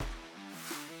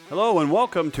Hello and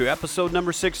welcome to episode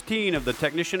number 16 of the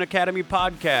Technician Academy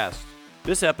podcast.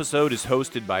 This episode is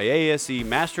hosted by ASE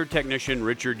Master Technician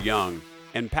Richard Young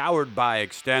and powered by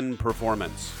Extend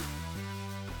Performance.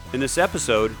 In this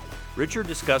episode, Richard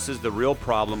discusses the real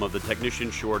problem of the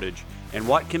technician shortage and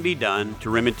what can be done to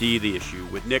remedy the issue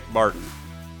with Nick Barton.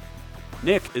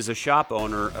 Nick is a shop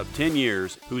owner of 10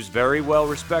 years who's very well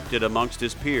respected amongst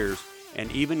his peers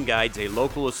and even guides a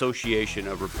local association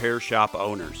of repair shop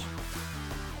owners.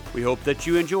 We hope that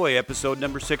you enjoy episode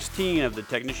number 16 of the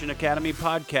Technician Academy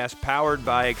podcast powered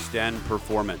by Extend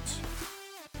Performance.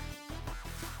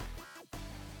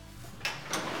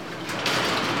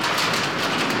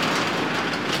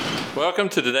 Welcome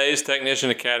to today's Technician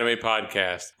Academy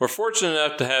podcast. We're fortunate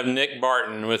enough to have Nick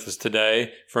Barton with us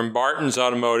today from Barton's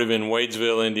Automotive in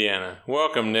Wadesville, Indiana.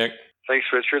 Welcome, Nick. Thanks,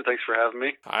 Richard. Thanks for having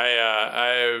me.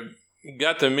 I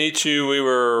got to meet you. We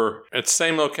were at the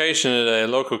same location at a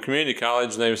local community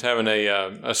college, and they was having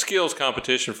a skills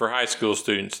competition for high school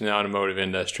students in the automotive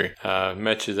industry.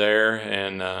 Met you there,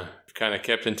 and kind of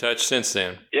kept in touch since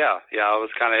then. Yeah. I was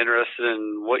kind of interested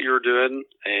in what you were doing,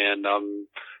 and I'm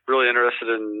really interested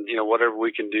in whatever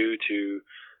we can do to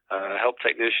help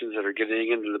technicians that are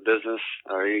getting into the business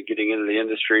or getting into the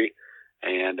industry.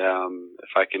 And if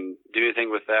I can do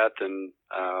anything with that, then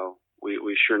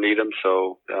we sure need them,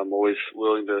 so I'm always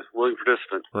willing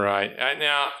participant. Right.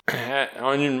 Now,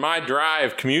 on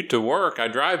my commute to work, I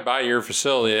drive by your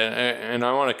facility, and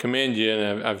I want to commend you,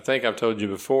 and I think I've told you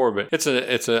before, but it's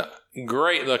a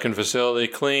great-looking facility,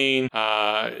 clean.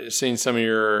 Seen some of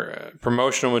your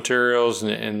promotional materials,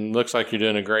 and looks like you're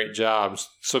doing a great job.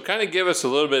 So kind of give us a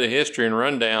little bit of history and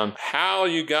rundown how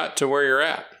you got to where you're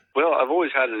at. Well, I've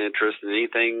always had an interest in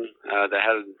anything that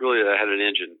had an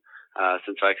engine.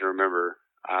 Since I can remember.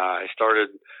 I started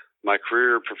my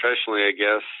career professionally, I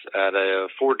guess, at a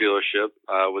Ford dealership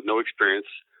with no experience.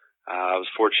 I was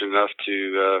fortunate enough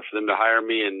for them to hire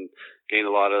me and gain a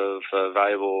lot of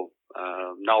valuable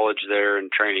knowledge there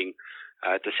and training.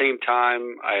 At the same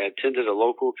time, I attended a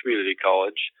local community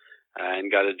college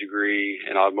and got a degree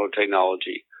in automotive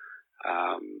technology.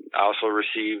 I also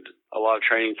received a lot of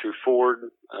training through Ford,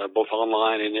 both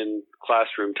online and in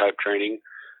classroom type training.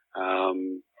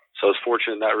 So I was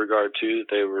fortunate in that regard, too,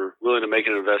 that they were willing to make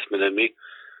an investment in me.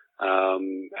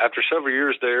 After several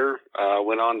years there, I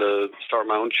went on to start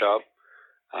my own shop.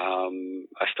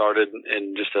 I started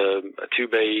in just a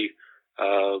two-bay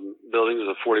building. It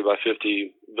was a 40 by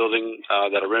 50 building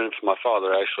that I rented from my father,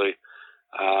 actually.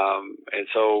 And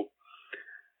so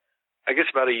I guess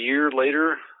about a year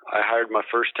later, I hired my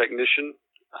first technician.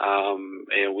 And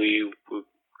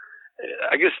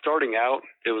I guess starting out,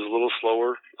 it was a little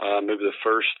slower, maybe the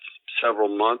first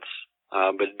several months,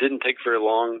 but it didn't take very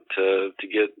long to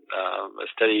get a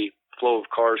steady flow of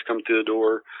cars come through the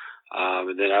door.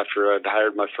 And then after I'd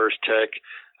hired my first tech,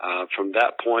 from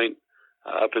that point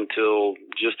up until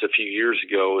just a few years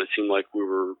ago, it seemed like we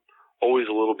were always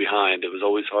a little behind. It was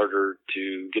always harder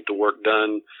to get the work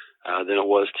done than it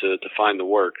was to find the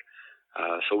work.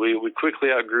 So we quickly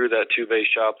outgrew that two-bay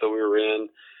shop that we were in.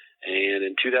 And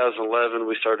in 2011,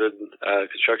 we started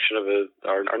construction of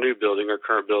our new building, our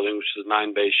current building, which is a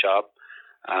 9-bay shop.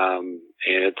 And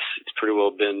it's pretty well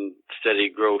been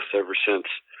steady growth ever since.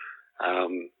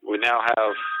 We now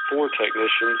have 4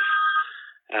 technicians,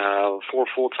 4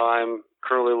 full-time,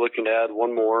 currently looking to add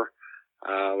 1 more.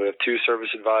 We have 2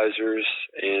 service advisors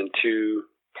and 2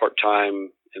 part-time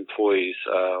employees.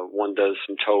 One does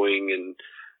some towing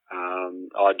and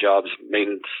odd jobs,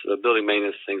 maintenance, building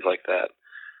maintenance, things like that.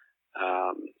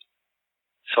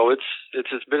 So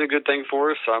it's been a good thing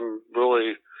for us. I'm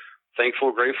really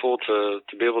thankful, grateful to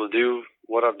be able to do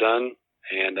what I've done,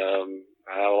 and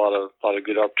I had a lot of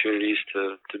good opportunities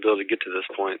to be able to get to this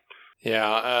point.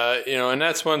 Yeah, and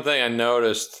that's one thing I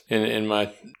noticed in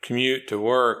my commute to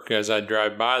work as I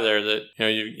drive by there, that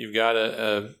you've got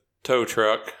a tow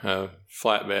truck, a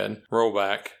flatbed,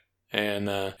 rollback. And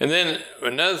then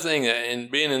another thing, in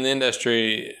being in the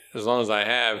industry as long as I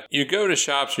have, you go to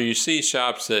shops or you see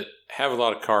shops that have a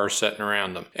lot of cars sitting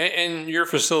around them. And your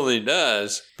facility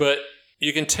does, but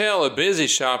you can tell a busy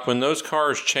shop when those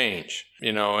cars change,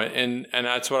 and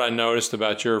that's what I noticed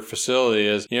about your facility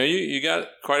is, you got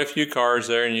quite a few cars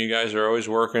there, and you guys are always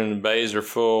working, the bays are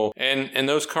full, and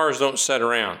those cars don't sit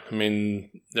around. I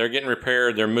mean, they're getting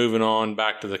repaired, they're moving on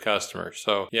back to the customer.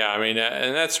 So, yeah,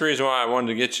 and that's the reason why I wanted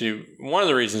to get you, one of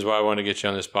the reasons why I wanted to get you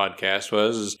on this podcast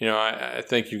was, I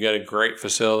think you've got a great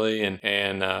facility, and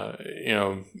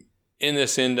in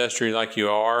this industry like you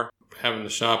are, having the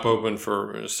shop open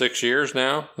for 6 years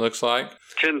now, looks like.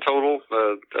 10 total,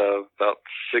 about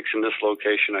 6 in this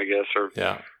location, I guess, or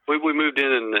yeah. We moved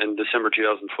in December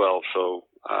 2012, so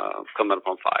coming up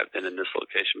on 5 then in this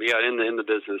location. But yeah, in the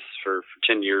business for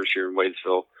 10 years here in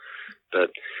Wadesville.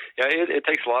 But yeah, it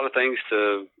takes a lot of things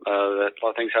a lot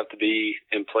of things have to be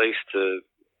in place to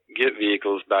get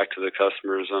vehicles back to the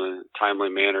customers in a timely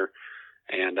manner.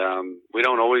 And we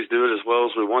don't always do it as well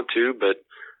as we want to, but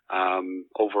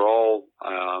overall,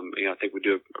 I think we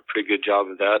do a pretty good job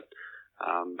of that.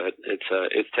 But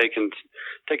it's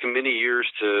taken many years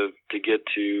to get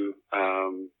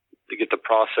the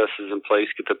processes in place,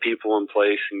 get the people in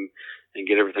place, and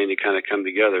get everything to kind of come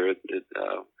together.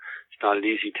 It's not an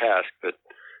easy task, but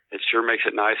it sure makes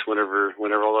it nice whenever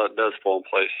all that does fall in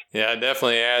place. Yeah, it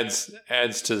definitely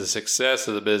adds to the success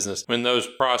of the business when those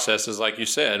processes, like you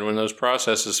said, when those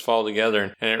processes fall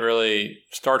together and it really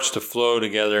starts to flow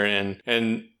together.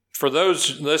 And for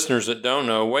those listeners that don't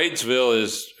know, Wadesville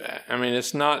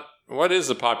it's not. What is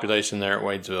the population there at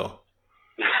Wadesville?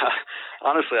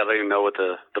 Honestly, I don't even know what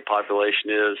the population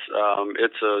is.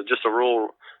 It's just a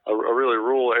really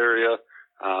rural area.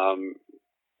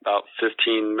 About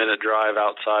 15-minute drive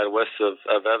outside west of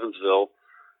Evansville.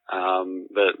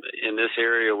 But in this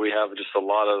area, we have just a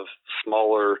lot of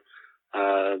smaller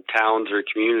towns or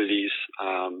communities,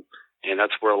 and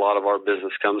that's where a lot of our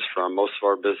business comes from. Most of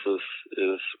our business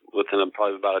is within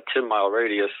probably about a 10-mile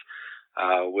radius,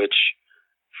 which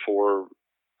for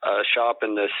a shop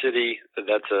in the city,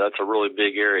 that's a really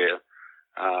big area.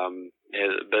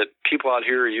 But people out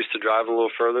here are used to driving a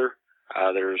little further.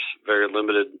 There's very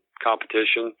limited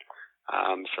competition.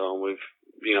 So we've,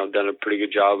 done a pretty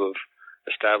good job of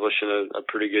establishing a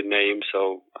pretty good name.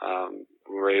 So,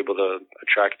 we're able to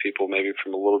attract people maybe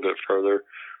from a little bit further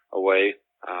away.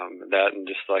 That, and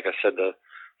just like I said, the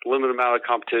limited amount of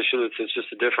competition, it's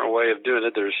just a different way of doing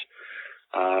it. There's,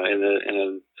 in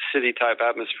a city type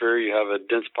atmosphere, you have a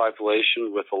dense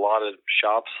population with a lot of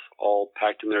shops all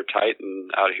packed in there tight,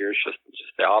 and out here it's just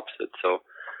the opposite. So,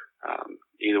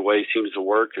 either way seems to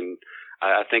work, and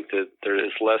I think that there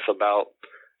is less about,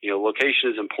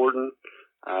 location is important,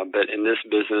 but in this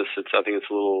business, I think it's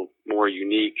a little more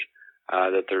unique,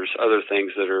 that there's other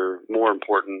things that are more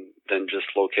important than just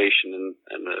location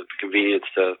and the convenience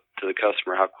to the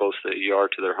customer, how close that you are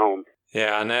to their home.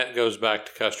 Yeah, and that goes back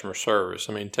to customer service.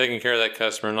 I mean, taking care of that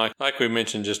customer, and like we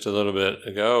mentioned just a little bit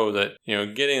ago, that,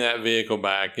 getting that vehicle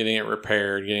back, getting it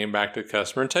repaired, getting it back to the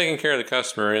customer, and taking care of the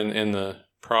customer in the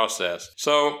process.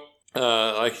 So,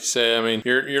 like you said, I mean,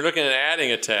 you're looking at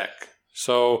adding a tech.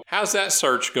 So how's that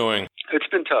search going? It's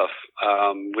been tough.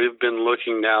 We've been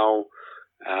looking now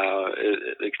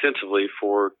extensively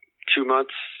for 2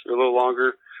 months or a little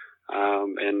longer.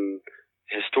 And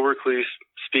historically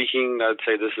speaking, I'd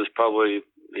say this is probably,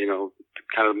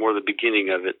 kind of more the beginning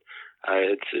of it.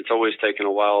 It's always taken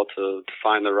a while to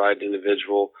find the right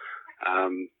individual.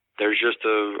 There's just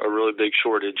a really big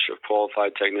shortage of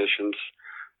qualified technicians.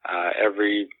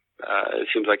 It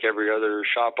seems like every other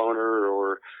shop owner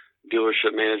or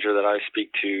dealership manager that I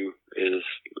speak to is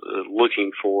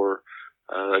looking for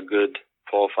a good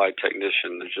qualified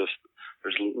technician.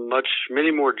 There's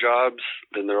many more jobs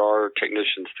than there are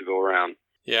technicians to go around.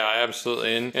 Yeah,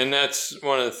 absolutely. And that's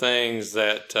one of the things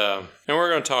that, and we're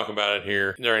going to talk about it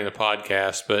here during the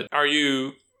podcast, but are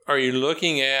you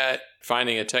looking at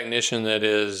finding a technician that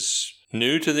is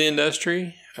new to the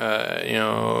industry?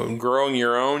 Growing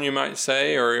your own, you might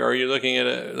say, or are you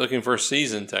looking for a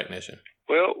seasoned technician?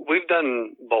 Well, we've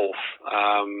done both,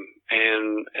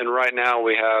 and right now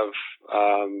we have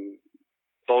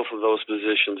both of those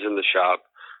positions in the shop.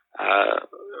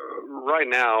 Right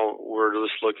now, we're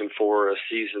just looking for a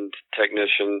seasoned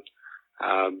technician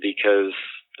because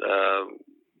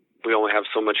we only have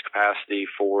so much capacity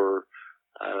for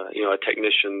a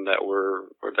technician that we're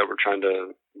trying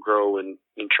to grow and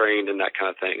train and that kind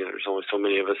of thing. And there's only so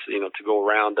many of us, to go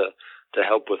around to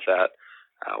help with that.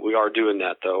 We are doing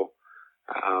that though.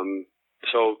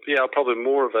 So yeah, probably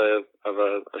more of a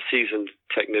seasoned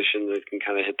technician that can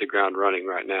kind of hit the ground running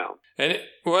right now. And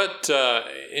what,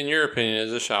 in your opinion,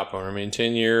 as a shop owner, I mean,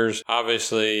 10 years,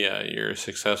 obviously you're a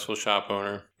successful shop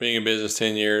owner, being in business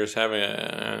 10 years, having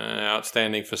an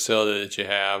outstanding facility that you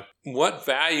have. What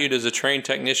value does a trained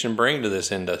technician bring to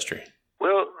this industry?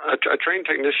 Well, a trained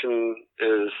technician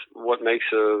is what makes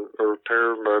a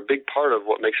repair, or a big part of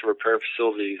what makes a repair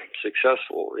facility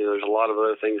successful. There's a lot of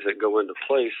other things that go into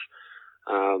place.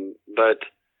 But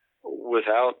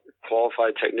without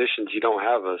qualified technicians, you don't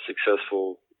have a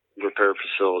successful repair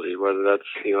facility, whether that's,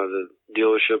 the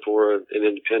dealership or an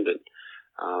independent.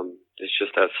 It's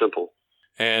just that simple.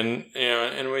 And,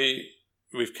 and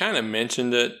we've kind of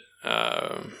mentioned it,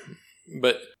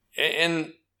 but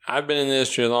I've been in the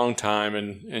industry a long time,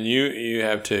 and you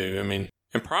have too. I mean,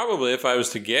 And probably, if I was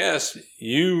to guess,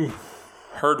 you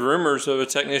heard rumors of a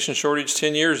technician shortage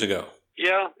 10 years ago.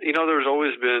 Yeah, there's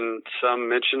always been some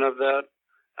mention of that,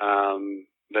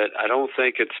 but I don't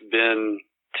think it's been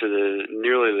to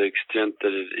nearly the extent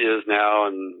that it is now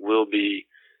and will be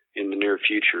in the near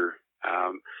future.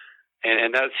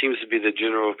 And that seems to be the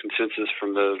general consensus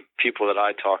from the people that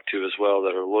I talk to as well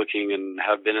that are looking and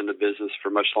have been in the business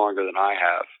for much longer than I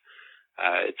have.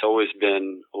 It's always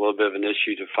been a little bit of an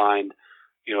issue to find,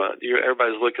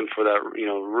 everybody's looking for that,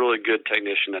 really good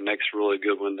technician, the next really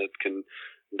good one that can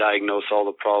diagnose all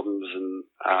the problems and,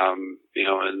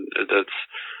 and that's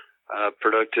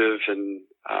productive and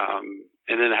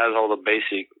then has all the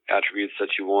basic attributes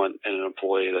that you want in an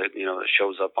employee that, that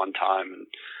shows up on time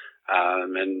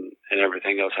and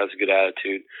everything else, has a good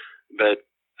attitude. But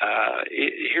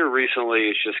here recently,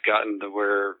 it's just gotten to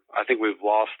where I think we've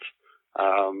lost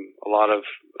a lot of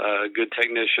good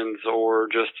technicians, or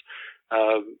just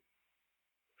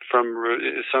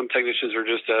some technicians are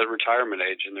just at retirement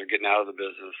age and they're getting out of the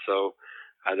business. So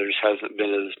there just hasn't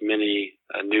been as many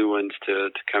new ones to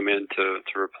come in to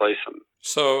replace them.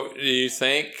 So do you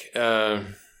think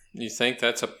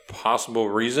that's a possible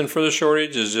reason for the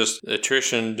shortage, is just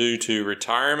attrition due to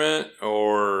retirement,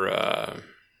 or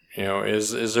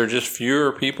is there just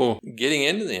fewer people getting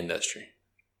into the industry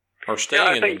or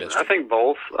staying in the industry? I think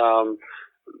both.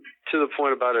 To the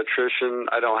point about attrition,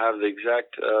 I don't have the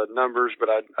exact numbers, but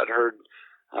I'd heard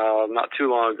not too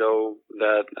long ago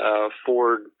that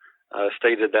Ford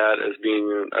stated that as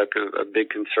being a big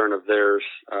concern of theirs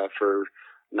for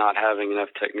not having enough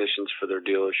technicians for their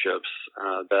dealerships,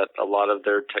 that a lot of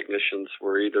their technicians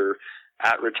were either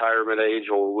at retirement age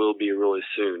or will be really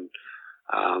soon.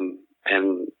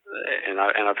 And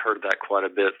I've heard that quite a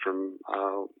bit from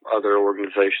other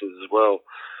organizations as well.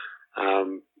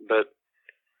 But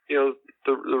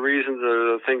the reasons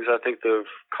or the things I think that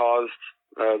have caused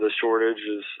the shortage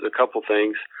is a couple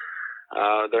things.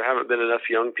 There haven't been enough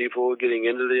young people getting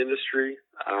into the industry.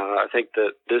 I think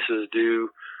that this is due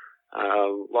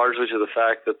largely to the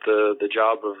fact that the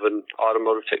job of an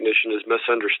automotive technician is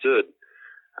misunderstood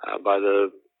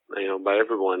by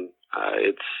everyone.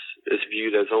 It's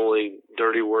viewed as only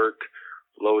dirty work,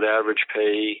 low to average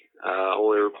pay,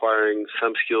 only requiring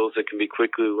some skills that can be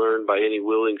quickly learned by any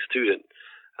willing student.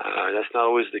 And that's not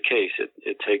always the case.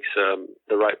 It takes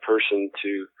the right person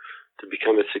to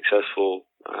become a successful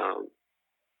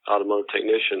automotive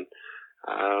technician.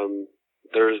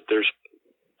 There's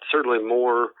certainly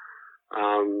more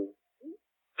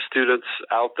students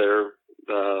out there,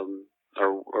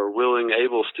 or willing,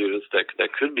 able students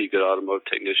that could be good automotive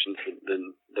technicians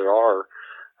than there are.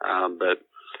 But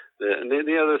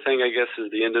the other thing, I guess,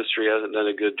 is the industry hasn't done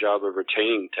a good job of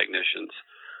retaining technicians.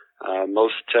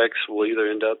 Most techs will either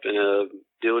end up in a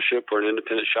dealership or an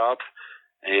independent shop,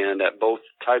 and at both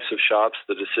types of shops,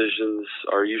 the decisions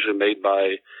are usually made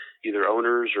by either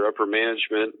owners or upper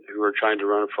management who are trying to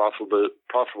run a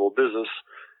profitable business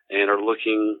and are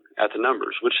looking at the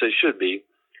numbers, which they should be.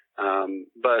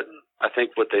 But I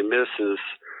think what they miss is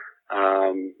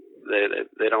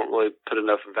they don't really put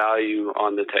enough value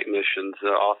on the technicians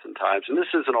oftentimes. And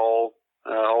this isn't all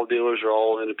dealers are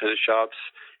all independent shops.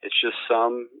 It's just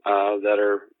some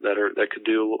that could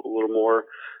do a little more.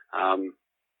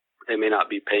 They may not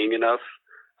be paying enough.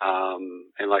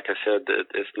 And like I said,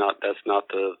 that's not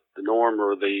the norm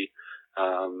or the.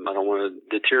 I don't want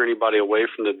to deter anybody away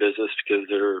from the business, because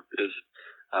there is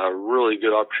really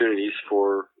good opportunities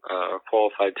for a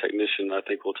qualified technician. I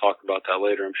think we'll talk about that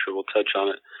later. I'm sure we'll touch on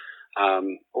it.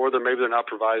 Or maybe they're not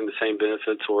providing the same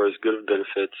benefits or as good of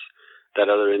benefits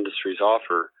that other industries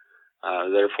offer.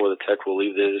 Therefore, the tech will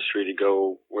leave the industry to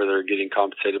go where they're getting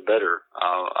compensated better.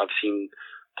 I've seen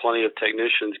plenty of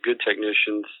technicians, good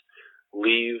technicians,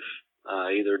 leave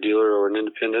either a dealer or an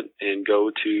independent and go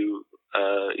to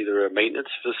either a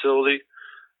maintenance facility,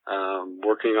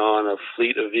 working on a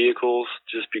fleet of vehicles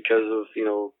just because of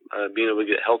being able to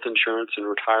get health insurance and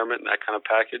retirement and that kind of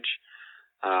package,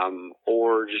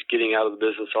 or just getting out of the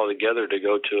business altogether to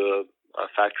go to a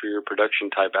factory or production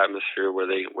type atmosphere where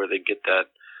they get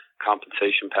that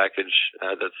compensation package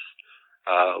that's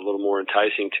a little more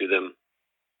enticing to them.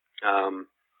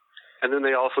 And then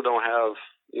they also don't have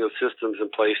systems in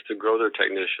place to grow their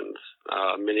technicians.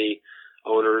 Many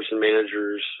owners and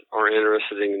managers aren't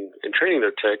interested in training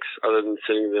their techs other than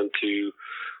sending them to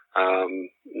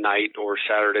night or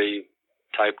Saturday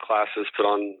type classes put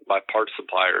on by parts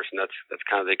suppliers, and that's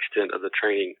kind of the extent of the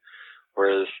training.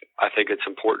 Whereas I think it's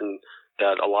important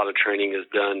that a lot of training is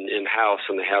done in-house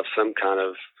and they have some kind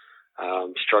of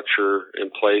structure in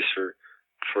place or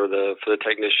for the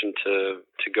technician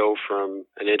to go from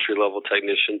an entry level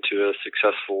technician to a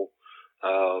successful,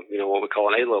 what we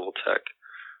call an A-level tech.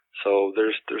 So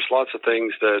there's lots of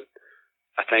things that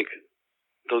I think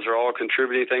those are all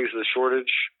contributing things to the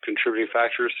shortage, contributing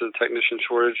factors to the technician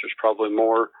shortage. There's probably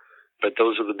more, but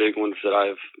those are the big ones that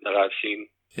I've seen.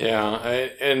 Yeah,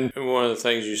 and one of the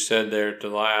things you said there at the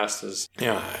last is,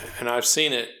 and I've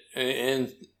seen it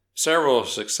in several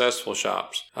successful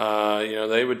shops.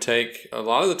 They would take a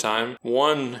lot of the time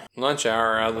one lunch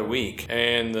hour out of the week,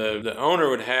 and the owner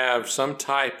would have some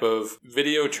type of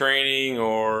video training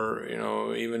or,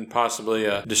 even possibly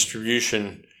a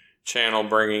distribution channel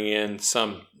bringing in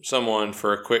someone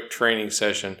for a quick training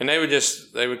session. And they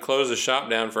would close the shop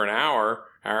down for an hour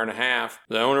and a half.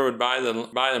 The owner would buy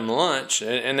them lunch,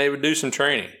 and they would do some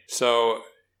training. So,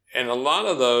 and a lot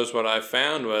of those, what I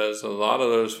found was a lot of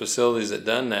those facilities that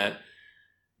done that,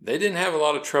 they didn't have a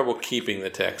lot of trouble keeping the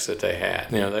techs that they had.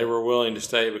 They were willing to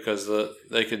stay because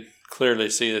they could clearly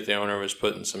see that the owner was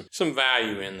putting some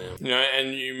value in them.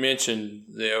 And you mentioned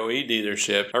the OE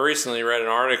dealership. I recently read an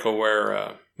article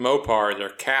where Mopar, their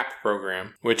CAP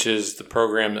program, which is the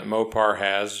program that Mopar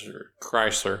has, or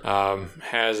Chrysler,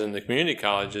 has in the community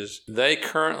colleges, they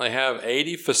currently have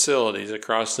 80 facilities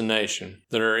across the nation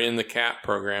that are in the CAP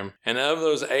program. And of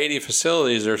those 80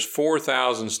 facilities, there's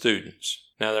 4,000 students.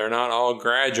 Now, they're not all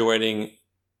graduating,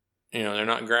 they're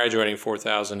not graduating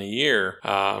 4,000 a year.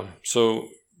 So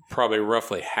probably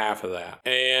roughly half of that.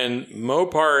 And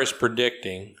Mopar is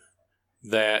predicting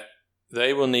that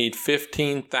they will need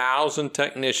 15,000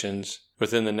 technicians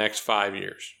within the next 5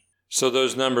 years. So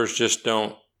those numbers just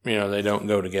don't, they don't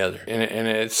go together.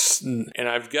 And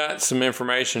I've got some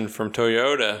information from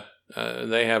Toyota.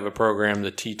 They have a program,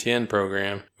 the T10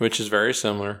 program, which is very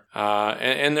similar.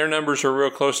 And their numbers are real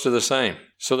close to the same.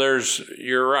 So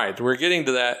you're right. We're getting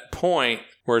to that point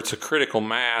where it's a critical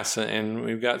mass, and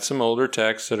we've got some older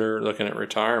techs that are looking at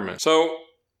retirement. So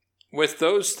with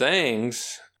those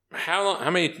things, how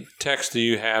many techs do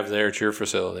you have there at your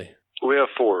facility? We have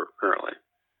 4 currently.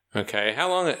 Okay.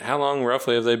 How long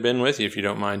roughly have they been with you, if you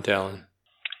don't mind telling?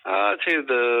 I'd say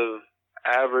the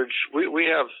average, we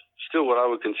have still what I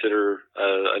would consider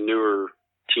a newer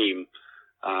team.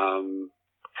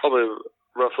 Probably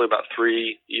roughly about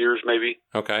 3 years maybe.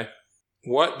 Okay.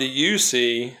 What do you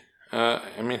see?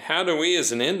 How do we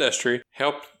as an industry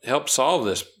help solve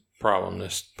this problem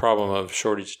of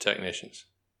shortage of technicians?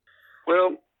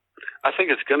 Well, I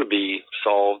think it's going to be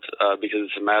solved because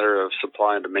it's a matter of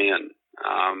supply and demand.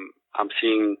 I'm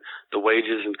seeing the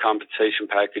wages and compensation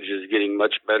packages getting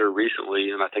much better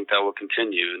recently, and I think that will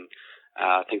continue. And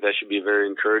I think that should be very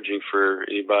encouraging for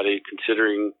anybody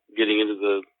considering getting into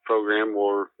the program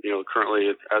or, currently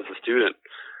as a student.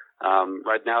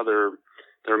 Right now, there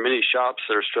are many shops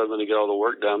that are struggling to get all the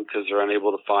work done because they're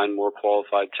unable to find more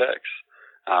qualified techs.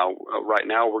 Right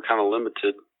now, we're kind of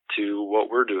limited to what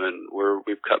we're doing, where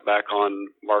we've cut back on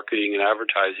marketing and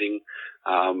advertising.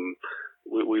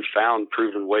 We've found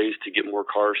proven ways to get more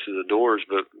cars through the doors,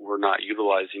 but we're not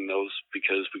utilizing those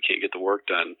because we can't get the work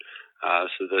done.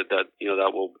 So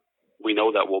we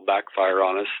know that will backfire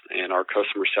on us, and our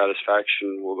customer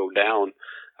satisfaction will go down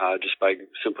just by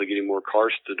simply getting more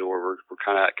cars to the door. We're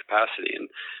kind of at capacity, and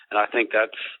I think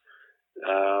that's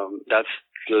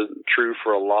true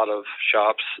for a lot of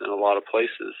shops and a lot of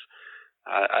places.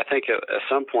 I think at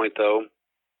some point, though,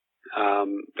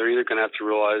 they're either going to have to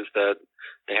realize that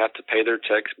they have to pay their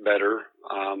techs better,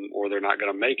 or they're not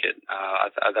going to make it. I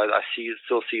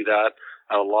still see that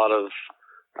at a lot of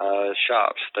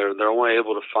shops. They're only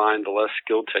able to find the less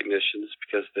skilled technicians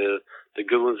because the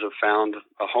good ones have found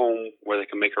a home where they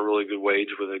can make a really good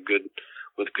wage with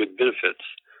good benefits.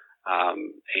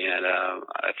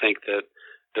 I think that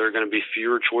there are going to be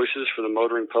fewer choices for the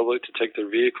motoring public to take their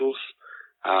vehicles.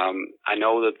 I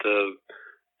know that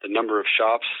the number of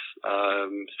shops,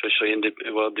 especially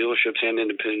dealerships and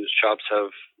independent shops,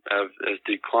 has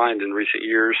declined in recent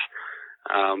years.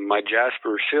 My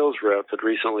Jasper sales rep had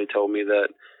recently told me that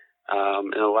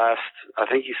in the last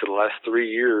 3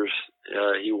 years,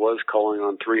 he was calling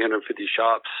on 350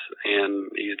 shops,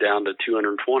 and he's down to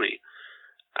 220.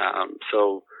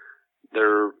 So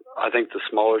I think the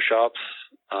smaller shops,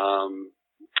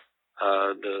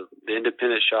 the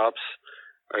independent shops,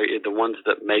 are the ones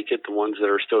that make it. The ones that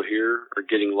are still here are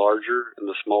getting larger, and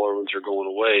the smaller ones are going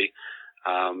away.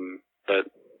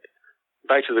 But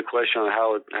back to the question on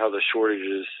how the shortage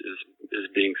is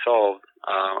being solved,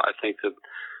 I think that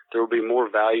there will be more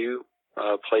value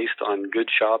placed on good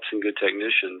shops and good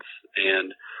technicians,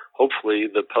 and hopefully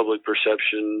the public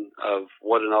perception of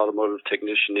what an automotive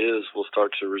technician is will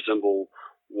start to resemble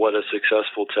what a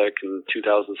successful tech in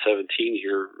 2017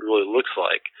 here really looks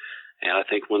like. And I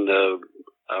think when the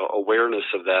awareness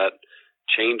of that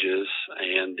changes,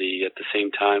 and at the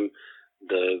same time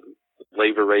the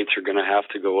labor rates are going to have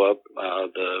to go up,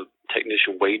 the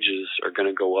technician wages are going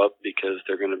to go up because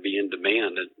they're going to be in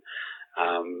demand,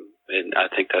 and I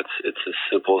think it's as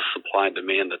simple as supply and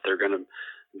demand, that they're going to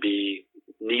be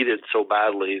needed so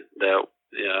badly that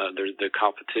the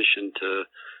competition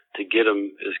to get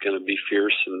them is going to be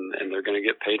fierce, and they're going to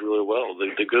get paid really well.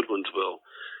 The good ones will.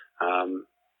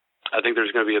 I think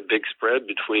there's going to be a big spread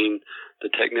between the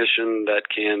technician that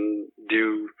can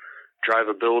do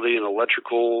drivability and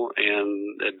electrical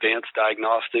and advanced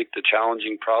diagnostic, the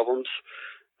challenging problems,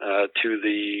 to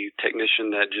the technician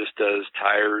that just does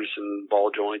tires and ball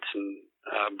joints and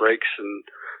brakes and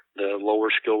the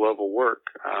lower skill level work.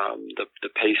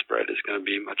 The pay spread is going to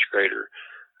be much greater.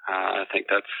 I think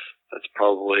that's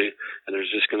probably, and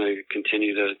there's just going to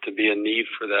continue to be a need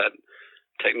for that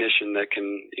technician that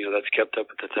can, that's kept up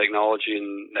with the technology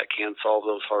and that can solve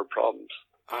those hard problems.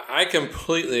 I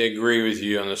completely agree with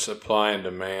you on the supply and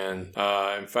demand.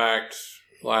 In fact,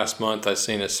 last month I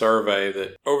seen a survey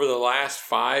that over the last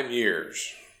 5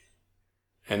 years,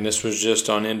 and this was just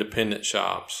on independent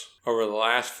shops, over the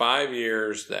last 5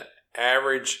 years,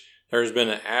 there's been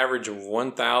an average of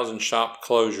 1,000 shop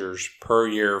closures per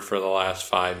year for the last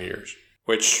 5 years,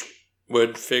 which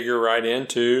would figure right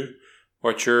into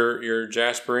what your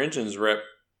Jasper Engines rep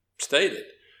stated.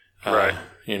 Right.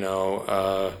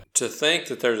 To think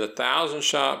that there's 1,000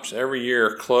 shops every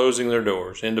year closing their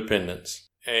doors, independents,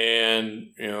 and,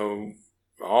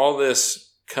 all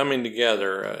this coming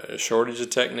together, a shortage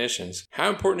of technicians. How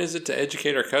important is it to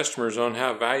educate our customers on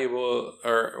how valuable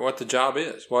or what the job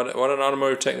is, what an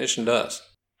automotive technician does?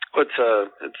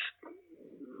 It's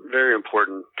very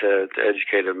important to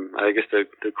educate them. I guess the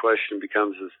question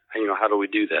becomes is, how do we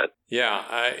do that? Yeah,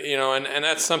 and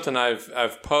that's something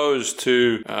I've posed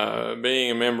to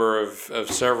being a member of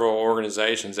several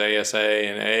organizations, ASA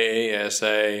and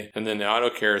AASA, and then the Auto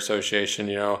Care Association.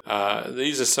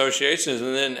 These associations,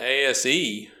 and then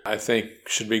ASE, I think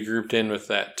should be grouped in with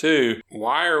that too.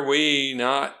 Why are we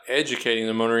not educating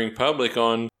the motoring public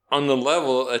on the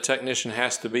level a technician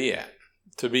has to be at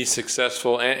to be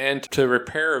successful and to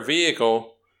repair a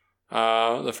vehicle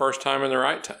the first time and the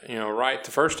right time, right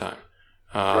the first time.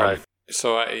 Right.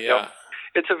 So yeah,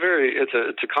 it's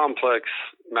a complex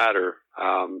matter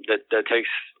that takes,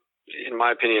 in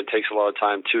my opinion, it takes a lot of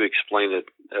time to explain it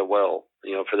well.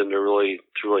 For them to really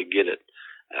get it.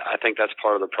 I think that's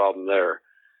part of the problem. There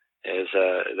is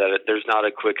there's not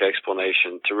a quick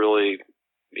explanation to really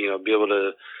be able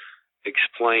to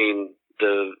explain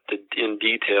in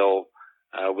detail.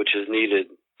 Which is needed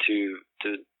to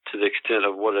the extent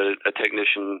of what a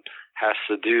technician has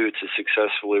to do to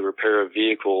successfully repair a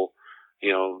vehicle,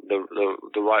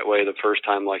 the right way the first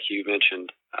time, like you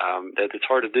mentioned. That it's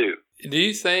hard to do. Do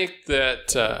you think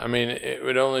that, it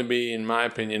would only be, in my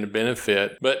opinion, a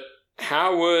benefit, but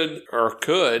how would or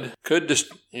could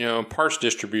parts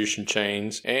distribution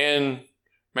chains and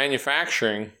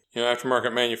manufacturing,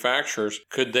 aftermarket manufacturers,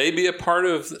 could they be a part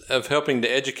of helping to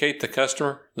educate the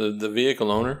customer, the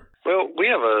vehicle owner? Well, we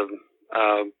have a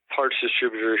parts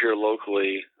distributor here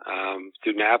locally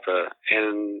through Napa,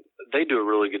 and they do a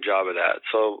really good job of that.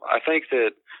 So I think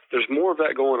that there's more of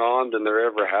that going on than there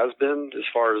ever has been, as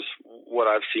far as what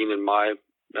I've seen in my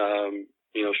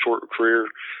short career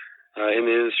in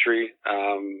the industry.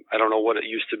 I don't know what it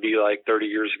used to be like 30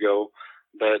 years ago.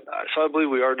 But so I believe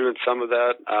we are doing some of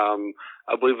that.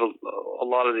 I believe a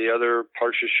lot of the other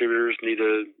parts distributors need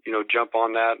to, jump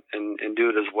on that and do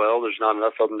it as well. There's not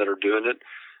enough of them that are doing it.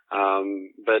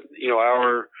 But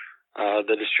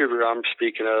the distributor I'm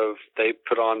speaking of, they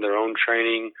put on their own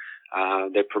training.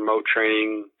 They promote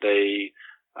training. They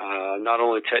not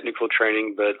only technical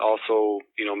training, but also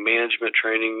management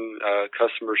training,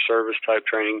 customer service type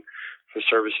training for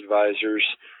service advisors.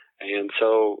 And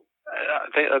so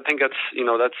I think that's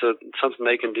something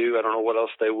they can do. I don't know what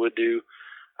else they would do.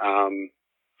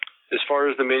 As far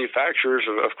as the manufacturers,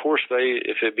 of course,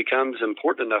 if it becomes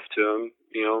important enough to them,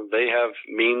 they have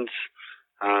means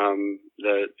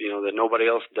that nobody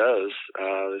else does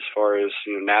as far as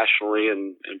nationally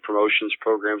and promotions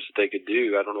programs that they could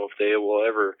do. I don't know if they will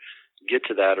ever get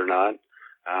to that or not.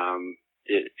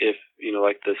 If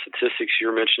like the statistics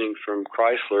you're mentioning from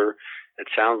Chrysler, it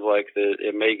sounds like that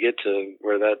it may get to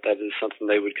where that is something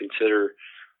they would consider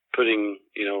putting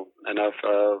enough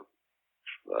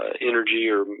energy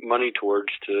or money towards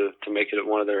to make it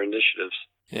one of their initiatives.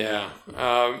 Yeah,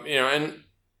 and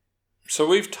So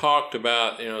we've talked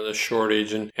about, the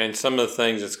shortage and some of the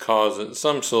things it's causing,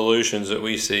 some solutions that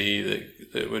we see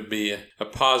that would be a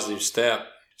positive step.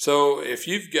 So if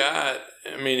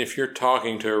you're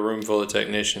talking to a room full of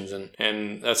technicians,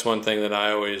 and that's one thing that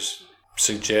I always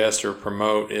suggest or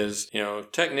promote is,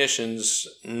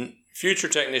 future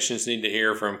technicians need to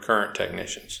hear from current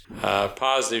technicians,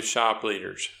 positive shop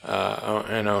leaders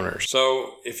and owners.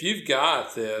 So if you've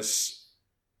got this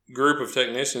group of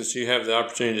technicians you have the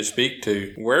opportunity to speak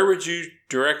to, where would you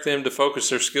direct them to focus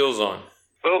their skills on?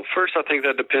 Well, first, I think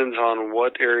that depends on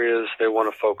what areas they want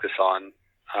to focus on.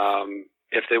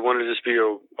 If they want to just be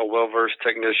a well-versed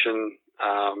technician,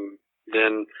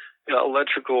 then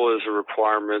electrical is a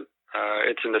requirement.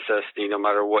 It's a necessity no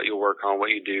matter what you work on,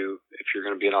 what you do. If you're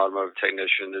going to be an automotive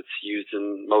technician, it's used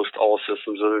in most all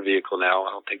systems of the vehicle now.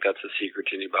 I don't think that's a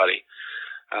secret to anybody.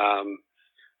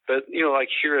 But, like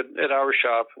here at our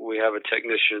shop, we have a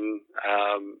technician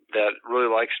that really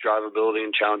likes drivability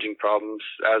and challenging problems,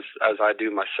 as I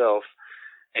do myself.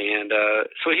 And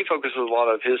so he focuses a lot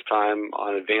of his time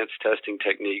on advanced testing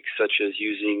techniques, such as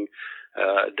using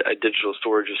a digital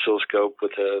storage oscilloscope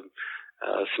with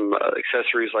some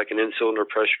accessories like an in-cylinder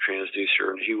pressure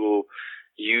transducer. And he will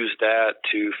use that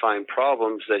to find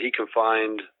problems that he can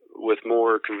find with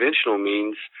more conventional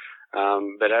means.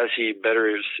 But as he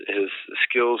betters his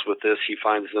skills with this, he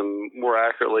finds them more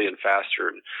accurately and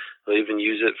faster. He'll even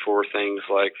use it for things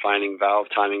like finding valve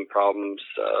timing problems,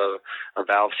 a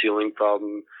valve sealing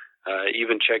problem,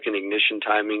 even checking ignition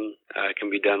timing can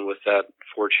be done with that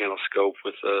 4-channel scope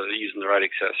with using the right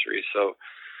accessories. So,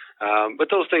 but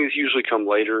those things usually come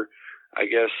later. I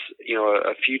guess,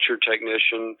 a future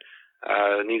technician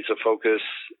needs to focus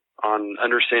on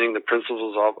understanding the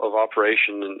principles of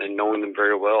operation and knowing them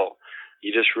very well. You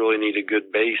just really need a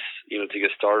good base, to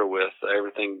get started with.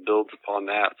 Everything builds upon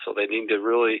that. So they need to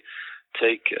really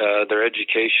take their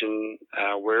education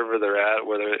wherever they're at,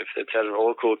 whether if it's at an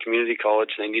local community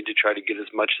college, they need to try to get as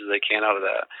much as they can out of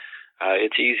that.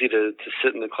 It's easy to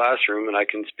sit in the classroom, and I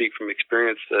can speak from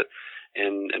experience that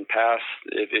and pass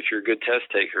if you're a good test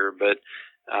taker, but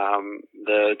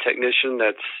the technician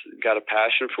that's got a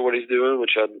passion for what he's doing,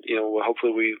 which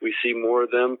hopefully we see more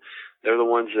of them. They're the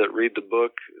ones that read the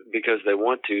book because they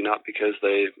want to, not because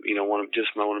they want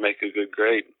to make a good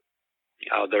grade.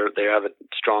 They have a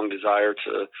strong desire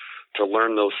to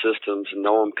learn those systems and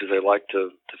know them because they like to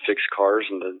fix cars,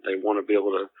 and they want to be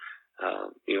able to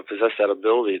possess that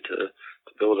ability to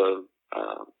be able to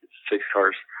fix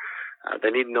cars. They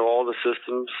need to know all the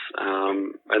systems,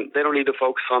 and they don't need to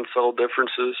focus on subtle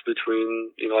differences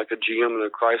between, like a GM and a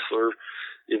Chrysler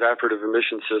evaporative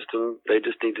emission system. They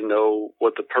just need to know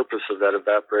what the purpose of that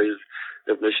evaporative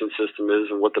emission system is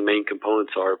and what the main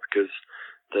components are, because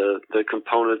the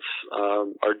components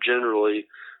are generally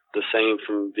the same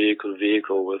from vehicle to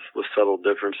vehicle with subtle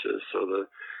differences. So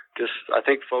I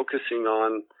think focusing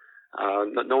on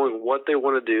knowing what they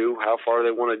want to do, how far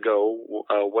they want to go,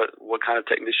 what kind of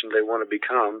technician they want to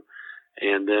become,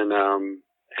 and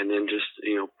then just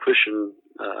pushing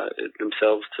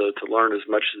themselves to learn as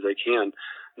much as they can,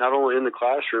 not only in the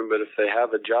classroom, but if they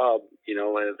have a job,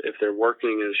 if they're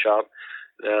working in a shop,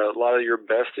 a lot of your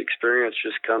best experience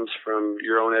just comes from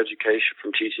your own education,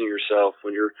 from teaching yourself.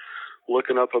 When you're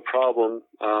looking up a problem,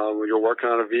 when you're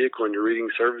working on a vehicle and you're reading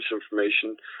service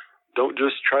information, don't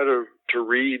just try to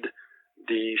read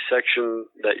the section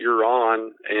that you're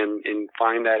on and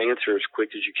find that answer as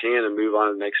quick as you can and move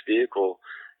on to the next vehicle.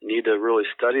 You need to really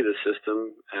study the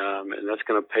system, and that's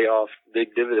going to pay off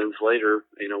big dividends later,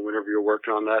 whenever you're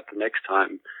working on that the next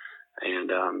time. And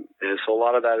so a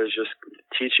lot of that is just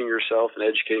teaching yourself and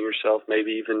educating yourself,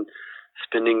 maybe even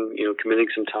committing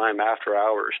some time after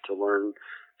hours to learn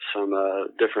some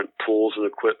different tools and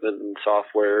equipment and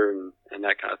software and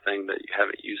that kind of thing that you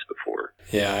haven't used before.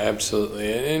 Yeah,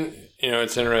 absolutely. And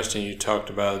it's interesting you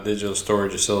talked about a digital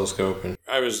storage oscilloscope. And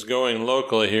I was going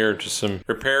locally here to some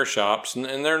repair shops, and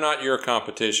they're not your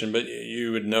competition, but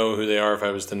you would know who they are if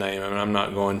I was to name them. I'm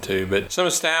not going to. But some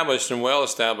established and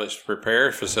well-established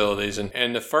repair facilities.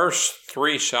 And the first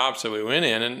 3 shops that we went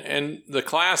in, and the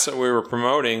class that we were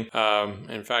promoting,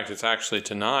 in fact, it's actually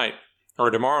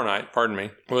tomorrow night,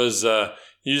 was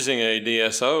using a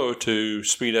DSO to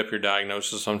speed up your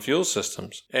diagnosis on fuel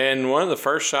systems. And one of the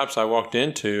first shops I walked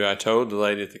into, I told the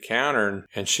lady at the counter,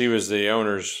 and she was the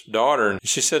owner's daughter, and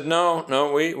she said, no,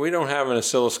 we don't have an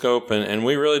oscilloscope, and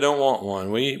we really don't want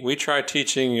one. We try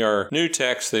teaching our new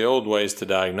techs the old ways to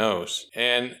diagnose.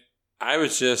 And I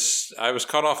was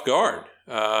caught off guard.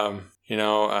 And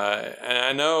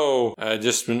I know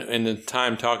just in the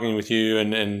time talking with you,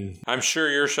 and I'm sure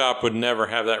your shop would never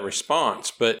have that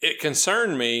response, but it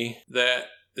concerned me that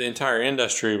the entire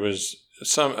industry was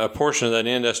a portion of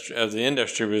the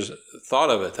industry was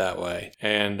thought of it that way.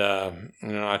 And,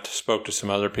 I spoke to some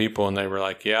other people and they were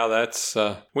like, yeah, that's,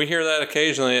 we hear that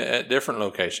occasionally at different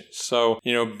locations. So,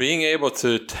 being able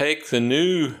to take the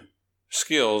new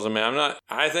skills,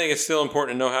 I think it's still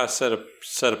important to know how to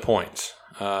set a points.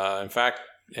 In fact,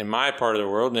 in my part of the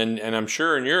world, and I'm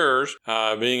sure in yours,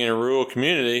 being in a rural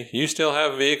community, you still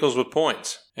have vehicles with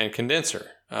points and condenser.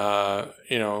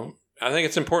 I think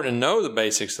it's important to know the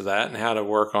basics of that and how to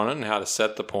work on it and how to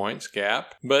set the points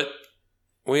gap. But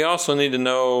we also need to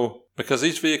know, because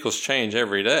these vehicles change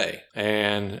every day,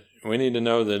 and we need to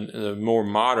know the more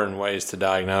modern ways to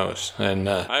diagnose. And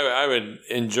I would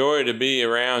enjoy to be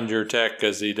around your tech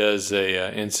because he does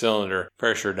a in-cylinder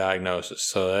pressure diagnosis.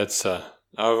 So that's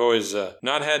I've always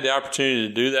not had the opportunity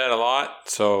to do that a lot.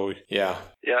 So, yeah.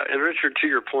 Yeah, and Richard, to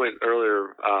your point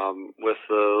earlier with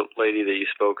the lady that you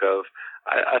spoke of,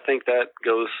 I think that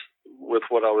goes with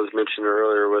what I was mentioning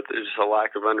earlier with just a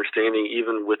lack of understanding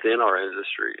even within our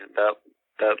industry.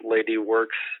 That lady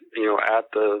works, at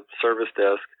the service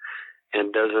desk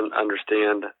and doesn't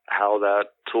understand how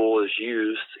that tool is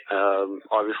used.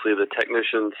 Obviously, the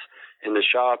technicians in the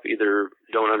shop either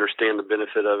don't understand the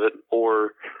benefit of it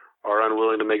or are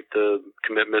unwilling to make the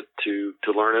commitment to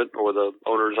learn it, or the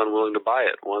owner is unwilling to buy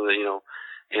it.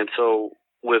 And so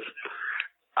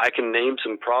I can name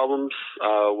some problems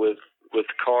with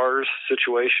cars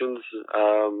situations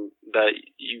that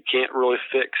you can't really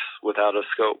fix without a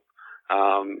scope.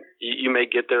 You may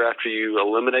get there after you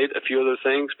eliminate a few other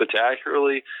things, but to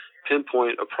accurately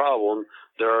pinpoint a problem,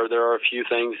 there are a few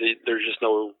things that there's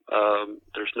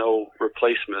no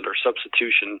replacement or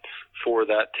substitution for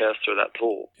that test or that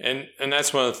tool. And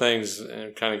that's one of the things,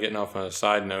 kind of getting off on a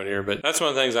side note here, but that's one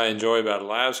of the things I enjoy about a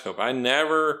LabScope. I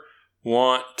never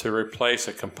want to replace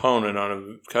a component on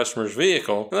a customer's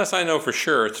vehicle unless I know for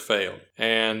sure it's failed.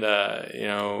 And,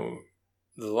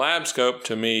 the LabScope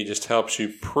to me just helps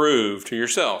you prove to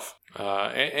yourself.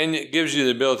 And it gives you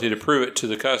the ability to prove it to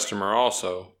the customer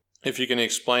also, if you can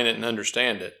explain it and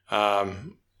understand it.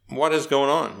 What is going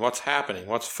on? What's happening?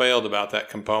 What's failed about that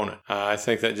component? I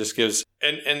think that just gives...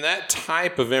 And that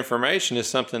type of information is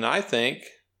something I think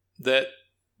that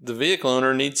the vehicle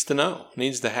owner needs to know,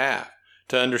 needs to have,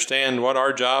 to understand what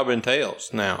our job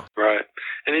entails now. Right.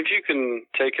 And if you can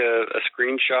take a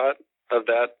screenshot of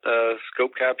that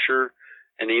scope capture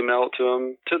and email it to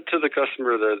them, to the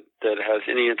customer that has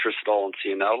any interest at all in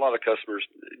seeing that. A lot of customers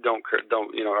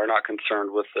are not concerned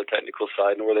with the technical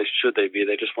side, nor should they be.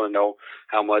 They just want to know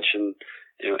how much and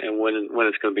when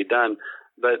it's going to be done.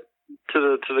 But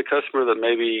to the customer that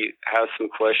maybe has some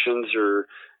questions or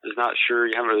is not sure,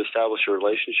 you haven't established a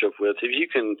relationship with, if you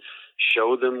can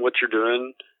show them what you're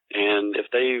doing, and if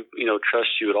they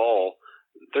trust you at all,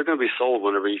 they're going to be sold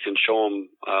whenever you can show them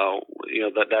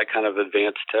that kind of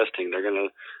advanced testing. They're going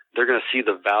to see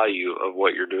the value of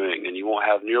what you're doing, and you won't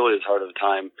have nearly as hard of a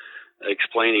time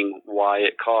explaining why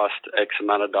it cost X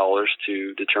amount of dollars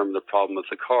to determine the problem with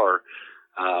the car.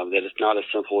 That it's not as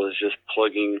simple as just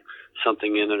plugging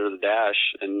something in under the dash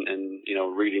and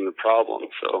reading the problem.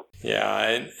 So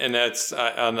yeah, and that's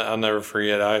I'll never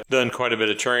forget. I've done quite a bit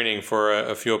of training for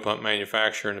a fuel pump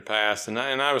manufacturer in the past, and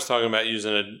I was talking about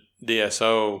using a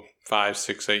DSO 5,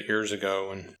 6, 8 years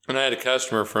ago, and I had a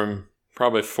customer from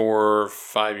probably 4 or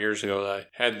 5 years ago that I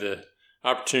had the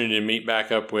opportunity to meet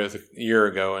back up with a year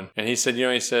ago, and he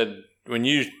said, when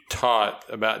you taught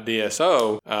about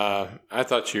DSO, I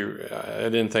thought I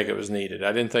didn't think it was needed.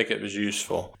 I didn't think it was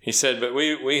useful. He said, but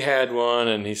we had one,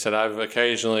 and he said, I've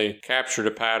occasionally captured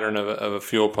a pattern of a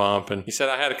fuel pump. And he said,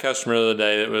 I had a customer the other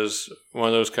day that was one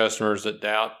of those customers that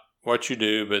doubt what you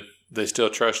do, but they still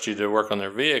trust you to work on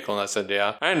their vehicle. And I said,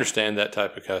 yeah, I understand that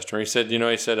type of customer. He said,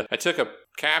 I took a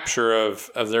capture of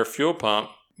their fuel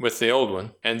pump with the old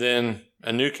one, and then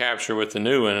a new capture with the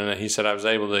new one, and he said I was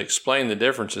able to explain the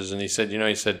differences. And he said,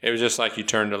 it was just like you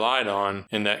turned a light on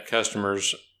in that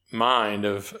customer's mind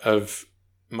of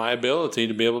my ability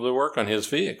to be able to work on his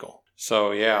vehicle.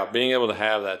 So yeah, being able to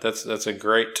have that's a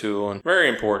great tool and very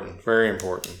important, very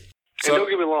important. So, and don't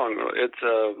get me wrong,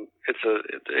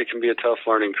 it can be a tough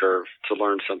learning curve to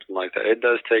learn something like that. It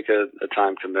does take a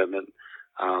time commitment.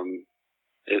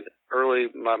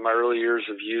 My early years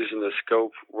of using the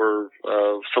scope were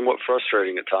somewhat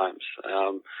frustrating at times.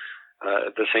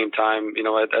 At the same time,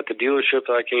 at the dealership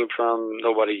that I came from,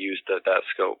 nobody used that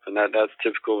scope, and that's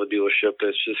typical of a dealership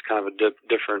that's just kind of a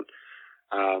different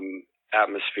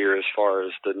atmosphere as far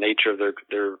as the nature of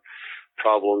their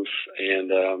problems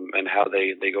and how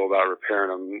they go about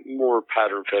repairing them. More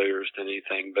pattern failures than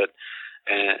anything, but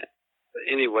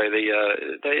anyway,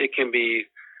 it can be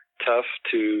tough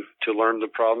to learn the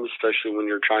problems, especially when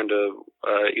you're trying to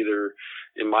either,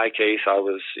 in my case, I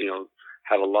was,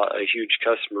 had a huge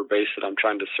customer base that I'm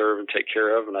trying to serve and take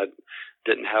care of, and I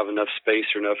didn't have enough space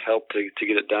or enough help to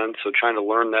get it done. So trying to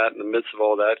learn that in the midst of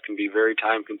all that can be very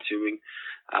time consuming.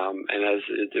 And as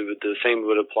the same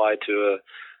would apply to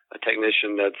a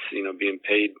technician that's, being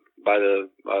paid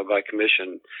by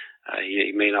commission.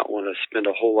 He may not want to spend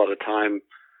a whole lot of time,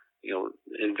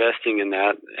 investing in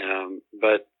that.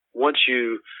 But once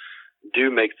you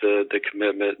do make the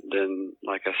commitment, then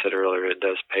like I said earlier, it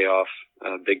does pay off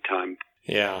big time.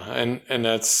 Yeah. And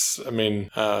that's,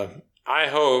 I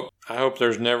hope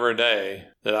there's never a day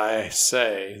that I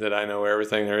say that I know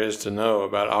everything there is to know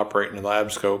about operating a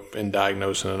lab scope and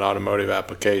diagnosing an automotive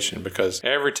application, because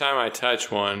every time I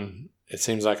touch one, it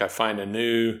seems like I find a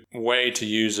new way to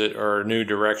use it or a new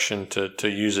direction to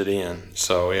use it in.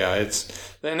 So yeah,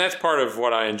 and that's part of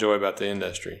what I enjoy about the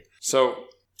industry. So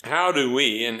how do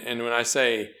we, and when I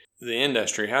say the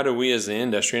industry, how do we as the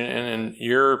industry, and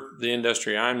you're the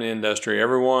industry, I'm the industry,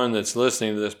 everyone that's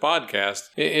listening to this podcast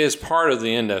is part of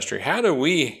the industry. How do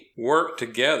we work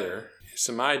together?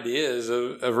 Some ideas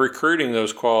of recruiting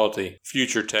those quality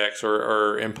future techs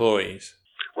or employees.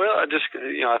 Well, I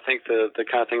think the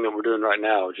kind of thing that we're doing right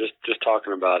now, just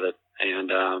talking about it and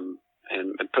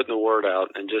putting the word out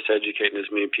and just educating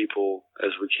as many people as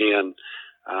we can.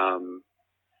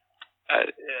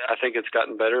 I think it's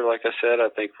gotten better. Like I said, I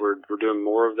think we're doing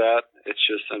more of that. It's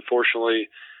just, unfortunately,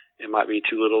 it might be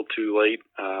too little, too late.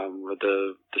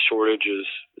 The shortage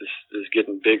is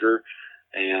getting bigger,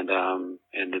 and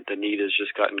the need has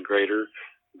just gotten greater.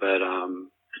 But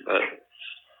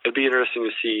it'd be interesting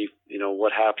to see,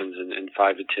 what happens in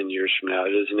 5 to 10 years from now.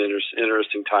 It is an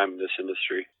interesting time in this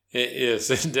industry. It is.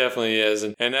 It definitely is.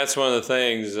 And that's one of the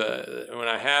things, when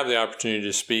I have the opportunity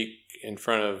to speak in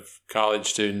front of college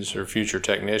students or future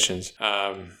technicians,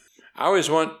 I always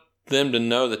want them to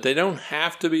know that they don't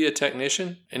have to be a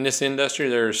technician in this industry.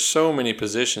 There are so many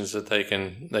positions that they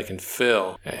can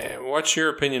fill. What's your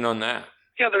opinion on that?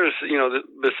 Yeah, there's,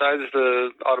 besides the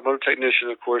automotive technician,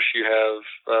 of course, you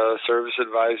have service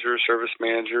advisors, service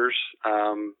managers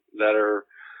that are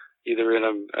either in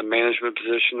a management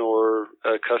position or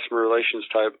a customer relations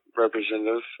type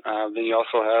representative. Then you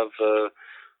also have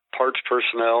parts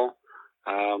personnel.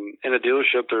 In a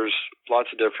dealership, there's lots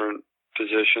of different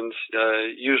positions.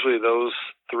 Usually those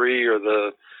three are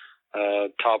the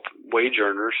top wage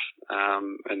earners,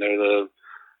 and they're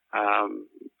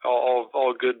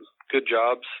all good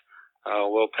jobs,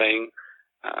 well paying.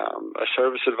 A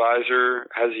service advisor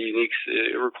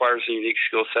it requires a unique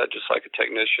skill set, just like a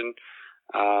technician.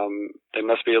 They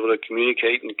must be able to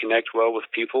communicate and connect well with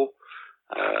people.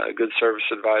 A good service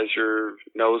advisor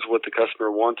knows what the customer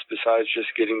wants besides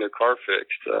just getting their car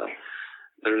fixed.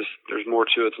 There's more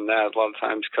to it than that. A lot of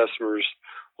times customers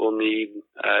will need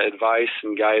advice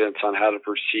and guidance on how to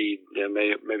proceed,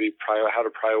 maybe how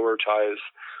to prioritize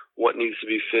what needs to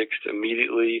be fixed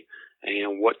immediately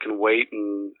and what can wait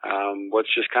and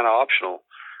what's just kind of optional.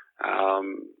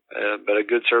 But a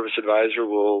good service advisor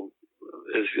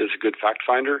is a good fact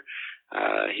finder.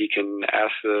 He can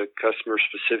ask the customer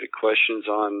specific questions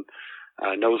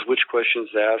knows which questions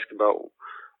to ask about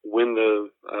when the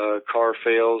car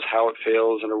fails, how it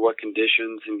fails, under what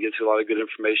conditions, and gets a lot of good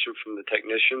information from the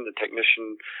technician. The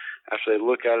technician, after they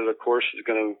look at it, of course, is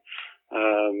going to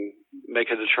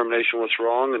make a determination what's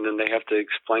wrong, and then they have to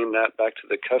explain that back to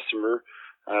the customer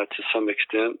to some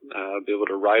extent, be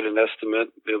able to write an estimate,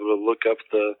 be able to look up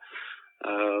the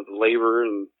labor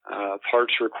and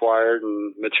parts required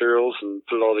and materials and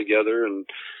put it all together and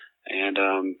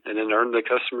then earn the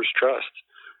customer's trust.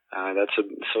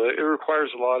 So it requires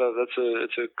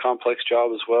it's a complex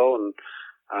job as well.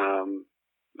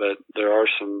 But there are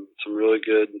some really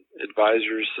good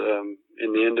advisors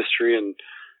in the industry,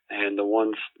 and the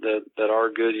ones that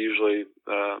are good usually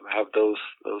have those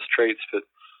traits. But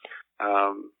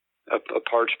a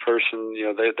parts person,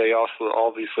 they also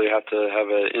obviously have to have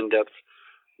an in-depth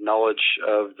knowledge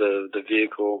of the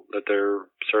vehicle that they're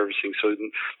servicing. So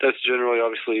that's generally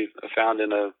obviously found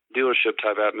in a dealership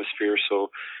type atmosphere. So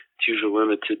it's usually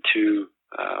limited to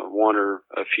one or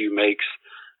a few makes.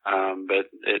 But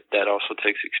that also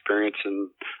takes experience and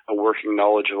a working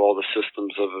knowledge of all the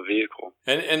systems of a vehicle.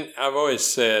 And I've always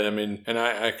said, and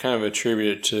I kind of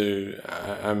attribute it to,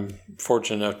 I'm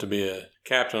fortunate enough to be a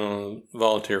captain on a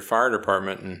volunteer fire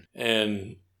department,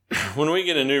 and when we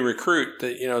get a new recruit,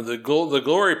 the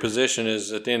glory position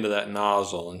is at the end of that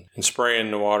nozzle and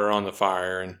spraying the water on the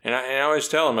fire. And I always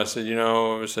tell them, I said,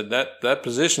 that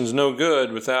position's no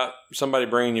good without somebody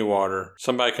bringing you water,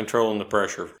 somebody controlling the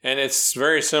pressure. And it's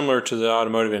very similar to the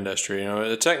automotive industry.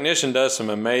 The technician does some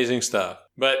amazing stuff.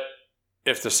 But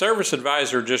if the service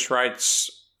advisor just writes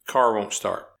car won't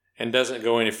start and doesn't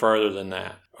go any further than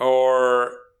that,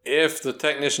 or if the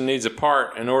technician needs a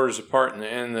part and orders a part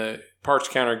and the parts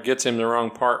counter gets him the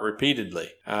wrong part repeatedly,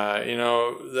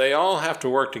 they all have to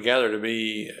work together to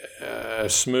be a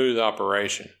smooth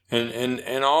operation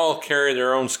and all carry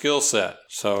their own skill set.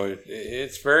 So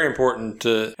it's very important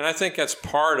and I think that's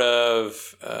part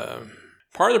of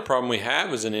the problem we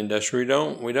have as an industry.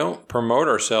 We don't promote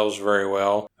ourselves very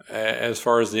well as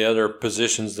far as the other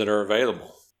positions that are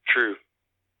available. True.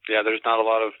 Yeah, there's not a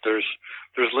lot of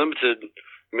there's limited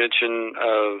mention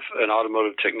of an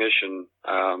automotive technician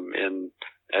when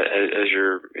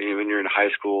you're in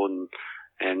high school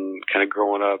and kind of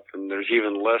growing up, and there's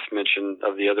even less mention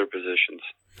of the other positions.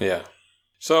 Yeah.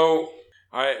 So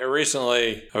I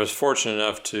was fortunate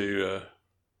enough to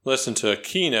listen to a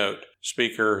keynote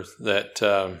speaker that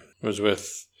was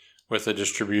with a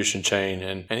distribution chain,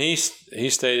 and he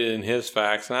stated in his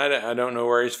facts, and I don't know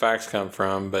where his facts come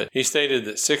from, but he stated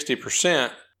that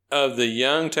 60% of the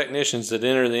young technicians that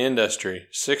enter the industry,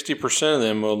 60% of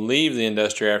them will leave the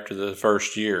industry after the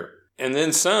first year. And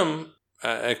then some,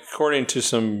 according to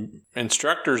some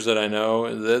instructors that I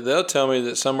know, they'll tell me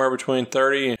that somewhere between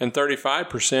 30 and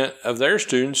 35% of their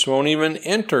students won't even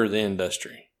enter the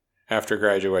industry after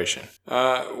graduation.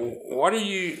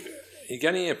 You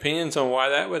got any opinions on why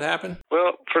that would happen?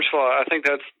 Well, first of all, I think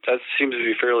that seems to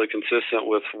be fairly consistent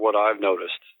with what I've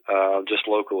noticed,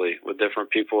 just locally with different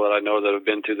people that I know that have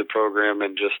been through the program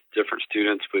and just different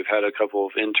students. We've had a couple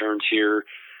of interns here,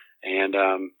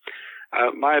 and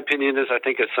my opinion is I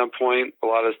think at some point a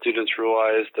lot of students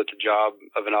realize that the job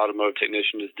of an automotive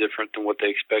technician is different than what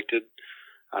they expected.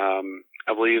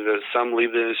 I believe that some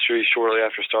leave the industry shortly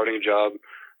after starting a job.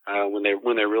 When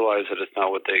they realize that it's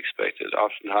not what they expected.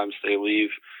 Oftentimes they leave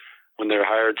when they're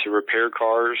hired to repair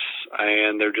cars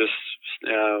and they're just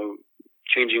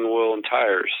changing oil and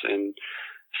tires, and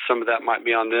some of that might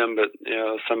be on them, but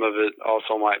some of it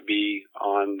also might be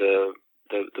on the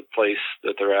place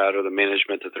that they're at or the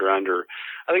management that they're under.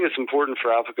 I think it's important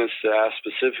for applicants to ask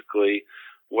specifically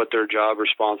what their job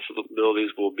responsibilities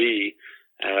will be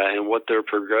and what their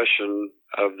progression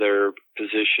of their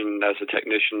position as a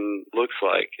technician looks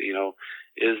like.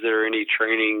 Is there any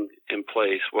training in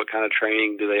place? What kind of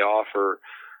training do they offer?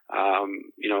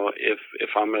 If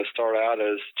I'm going to start out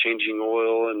as changing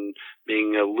oil and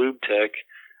being a lube tech,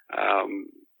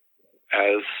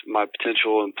 as my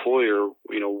potential employer,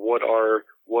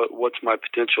 what's my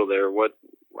potential there?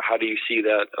 How do you see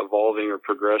that evolving or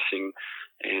progressing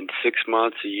in 6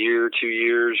 months, a year, 2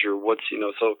 years, or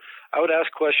so I would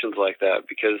ask questions like that,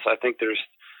 because I think there's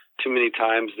too many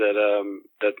times that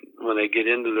when they get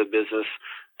into the business,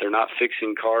 they're not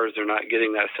fixing cars, they're not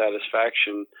getting that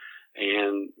satisfaction,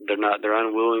 and they're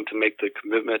unwilling to make the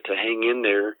commitment to hang in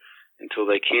there until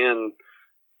they can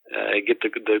get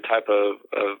the type of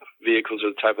vehicles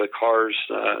or the type of cars,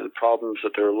 problems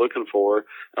that they're looking for.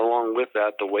 Along with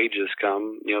that, the wages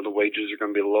come. The wages are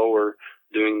going to be lower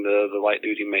doing the light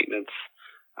duty maintenance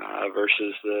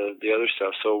versus the other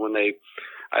stuff. So when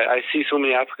I see so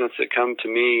many applicants that come to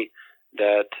me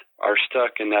that are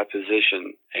stuck in that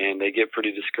position, and they get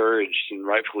pretty discouraged, and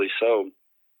rightfully so.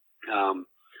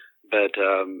 But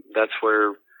that's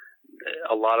where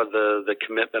a lot of the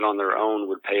commitment on their own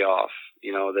would pay off.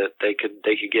 That they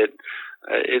could get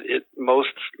it.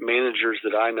 Most managers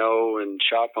that I know and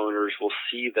shop owners will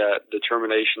see that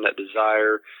determination, that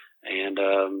desire, and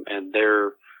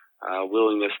their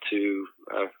willingness to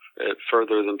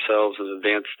further themselves and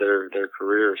advance their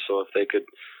career. So if they could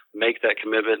make that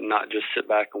commitment and not just sit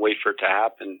back and wait for it to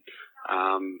happen,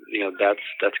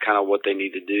 that's kind of what they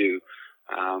need to do.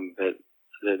 But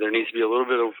there needs to be a little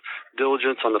bit of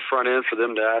diligence on the front end for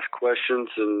them to ask questions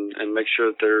and make sure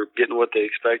that they're getting what they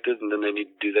expected, and then they need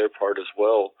to do their part as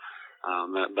well.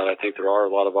 But I think there are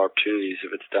a lot of opportunities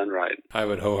if it's done right. I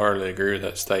would wholeheartedly agree with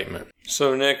that statement.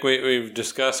 So, Nick, we've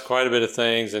discussed quite a bit of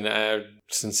things, and I've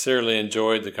sincerely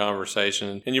enjoyed the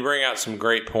conversation. And you bring out some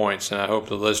great points, and I hope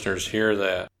the listeners hear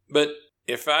that. But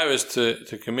if I was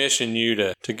to commission you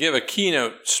to give a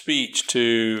keynote speech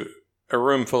to a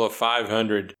room full of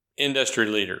 500 industry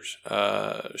leaders,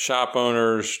 shop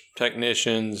owners,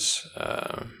 technicians,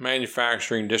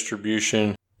 manufacturing,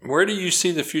 distribution, where do you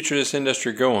see the future of this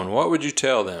industry going? What would you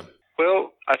tell them?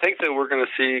 Well, I think that we're going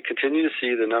to continue to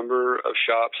see the number of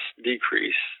shops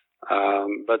decrease.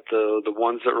 but the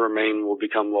ones that remain will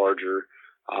become larger,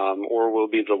 or will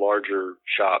be the larger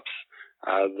shops.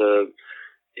 The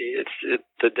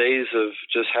days of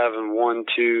just having 1,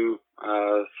 2,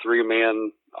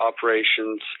 3-man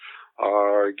operations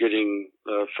are getting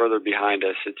further behind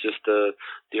us. It's just the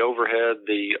overhead,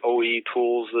 the OE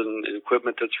tools and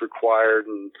equipment that's required,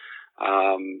 and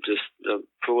just the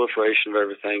proliferation of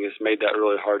everything has made that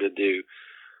really hard to do.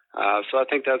 So I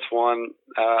think that's one.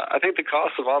 I think the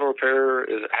cost of auto repair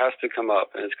has to come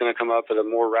up, and it's going to come up at a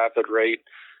more rapid rate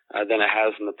than it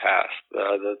has in the past.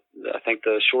 I think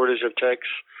the shortage of techs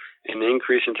and the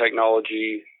increase in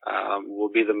technology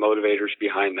will be the motivators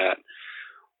behind that.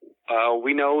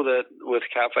 We know that with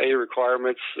CAFE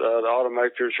requirements, the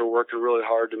automakers are working really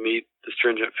hard to meet the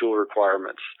stringent fuel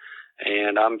requirements.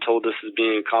 And I'm told this is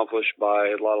being accomplished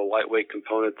by a lot of lightweight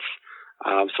components.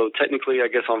 So technically, I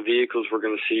guess on vehicles, we're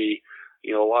going to see,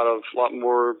 a lot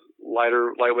more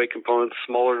lightweight components,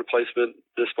 smaller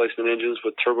displacement engines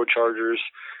with turbochargers,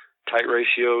 tight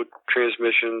ratio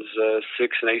transmissions,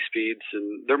 6 and 8 speeds,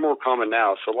 and they're more common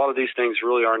now. So a lot of these things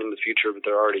really aren't in the future, but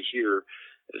they're already here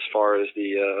as far as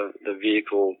the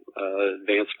vehicle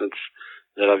advancements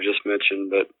that I've just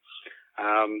mentioned. But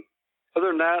other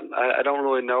than that, I don't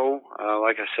really know.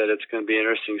 Like I said, it's going to be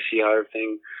interesting to see how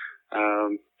everything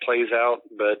plays out.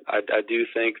 But I do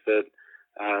think that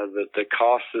the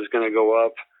cost is going to go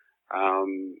up.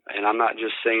 And I'm not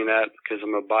just saying that because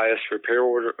I'm a biased repair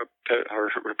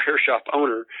shop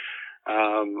owner.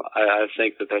 I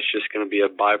think that that's just going to be a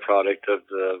byproduct of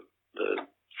the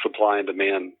supply and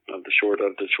demand of the shortage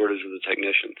of the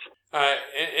technicians.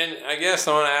 And I guess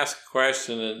I want to ask a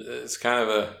question. It's kind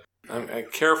of I'm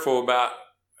careful about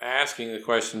asking the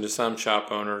question to some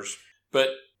shop owners, but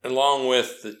along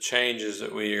with the changes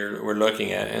that we're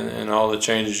looking at and all the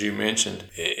changes you mentioned,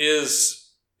 is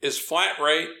flat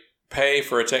rate pay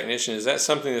for a technician, is that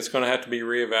something that's going to have to be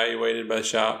reevaluated by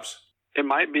shops? It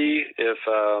might be if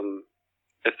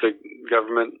the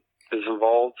government is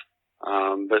involved,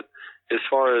 but as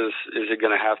far as is it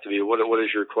going to have to be, what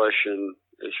is your question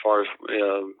as far as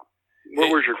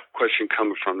where's your question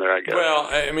coming from there, I guess? Well,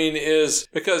 I mean,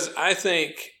 because I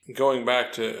think going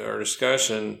back to our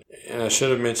discussion, and I should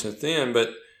have mentioned it then, but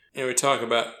we talk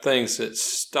about things that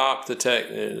stop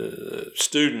the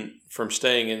student from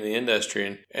staying in the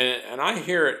industry, and I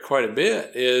hear it quite a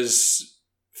bit is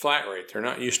flat rate. They're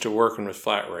not used to working with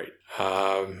flat rate.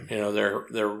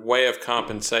 Their way of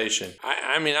compensation.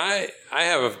 I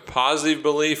have a positive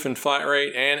belief in flat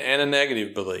rate and a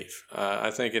negative belief.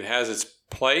 I think it has its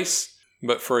place,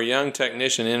 but for a young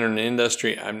technician entering the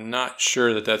industry, I'm not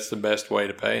sure that that's the best way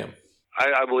to pay them.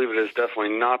 I believe it is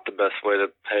definitely not the best way to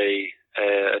pay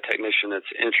a technician that's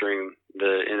entering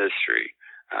the industry.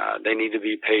 They need to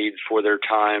be paid for their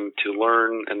time to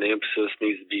learn, and the emphasis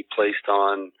needs to be placed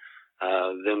on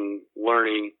them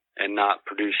learning and not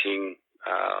producing,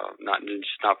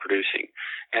 not producing.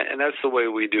 And that's the way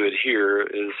we do it here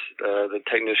is the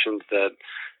technicians that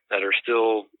are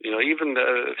still, even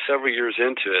several years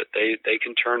into it, they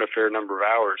can turn a fair number of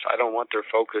hours. I don't want their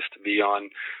focus to be on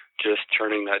just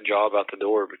turning that job out the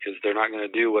door, because they're not going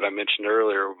to do what I mentioned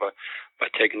earlier by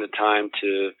taking the time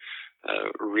to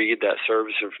read that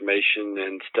service information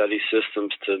and study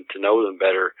systems to know them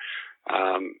better.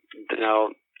 Now,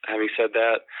 having said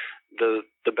that,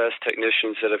 the best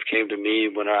technicians that have came to me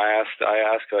when I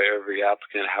ask every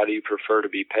applicant, how do you prefer to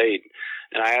be paid?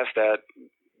 And I ask that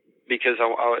because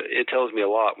it tells me a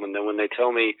lot. When they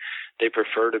tell me they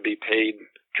prefer to be paid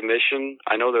commission,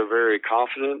 I know they're very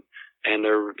confident and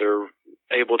they're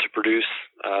able to produce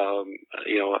a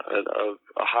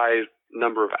high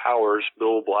number of hours,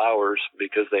 billable hours,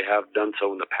 because they have done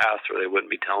so in the past, or they wouldn't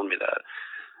be telling me that.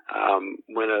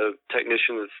 When a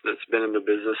technician that's been in the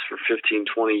business for 15,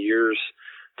 20 years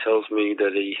tells me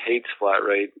that he hates flat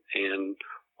rate and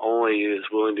only is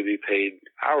willing to be paid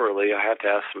hourly, I have to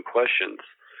ask some questions.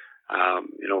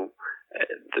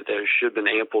 That there should have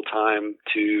been ample time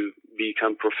to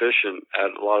become proficient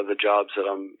at a lot of the jobs that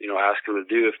I'm, asking them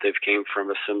to do if they've came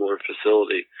from a similar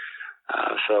facility.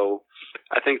 So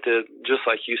I think that just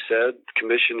like you said,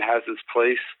 commission has its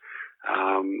place.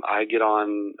 I get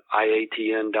on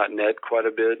iatn.net quite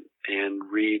a bit and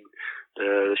read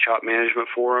the shop management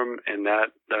forum, and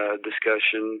that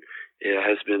discussion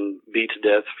has been beat to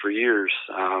death for years.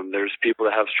 There's people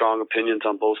that have strong opinions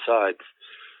on both sides.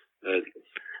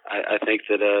 I think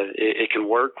that it can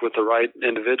work with the right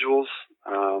individuals,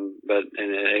 but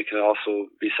it can also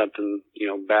be something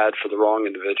bad for the wrong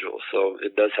individuals. So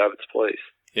it does have its place.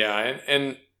 Yeah,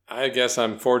 and I guess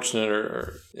I'm fortunate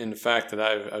or in the fact that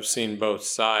I've seen both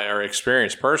sides, or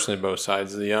experienced personally both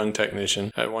sides. The young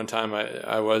technician. At one time,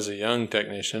 I was a young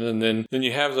technician, and then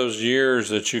you have those years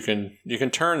that you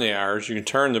can turn the hours, you can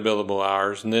turn the billable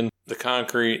hours, and then the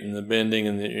concrete and the bending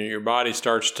and your body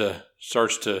starts to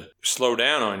slow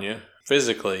down on you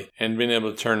physically, and being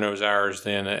able to turn those hours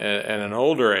then at an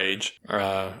older age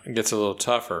gets a little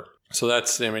tougher. So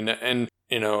that's, and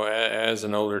as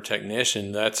an older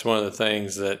technician, that's one of the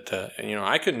things that,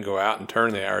 I couldn't go out and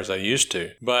turn the hours I used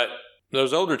to. But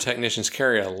those older technicians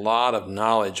carry a lot of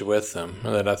knowledge with them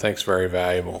that I think is very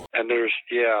valuable. And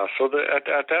so at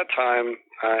that time,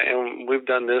 and we've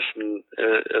done this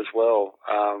as well,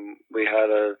 we had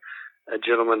a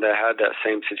gentleman that had that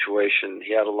same situation.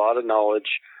 He had a lot of knowledge,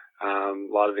 a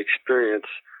lot of experience,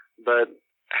 but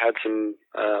had some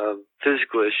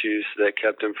physical issues that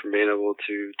kept him from being able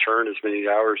to turn as many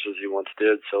hours as he once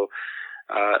did. So,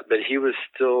 but he was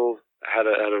still had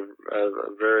a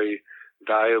very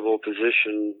valuable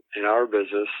position in our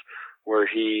business where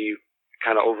he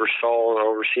kind of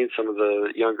overseen some of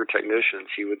the younger technicians.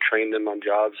 He would train them on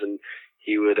jobs, and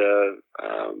he would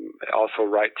also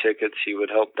write tickets. He would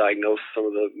help diagnose some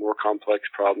of the more complex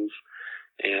problems,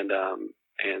 and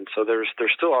so there's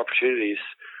still opportunities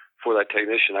for that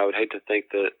technician. I would hate to think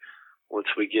that once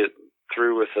we get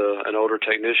through with an older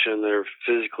technician, they're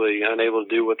physically unable to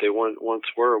do what they once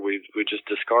were. We just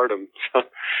discard them. So,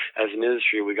 as an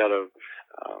industry, we're not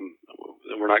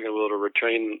going to be able to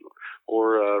retrain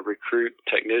or recruit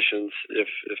technicians if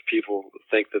people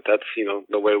think that that's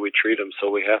the way we treat them.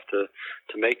 So we have to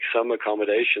make some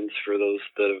accommodations for those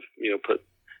that have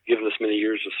given us many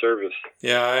years of service.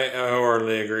 Yeah, I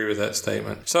wholeheartedly agree with that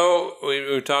statement. So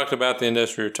we talked about the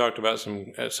industry. We talked about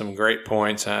some great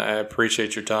points. I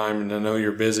appreciate your time, and I know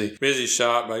you're busy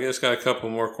shop. But I just got a couple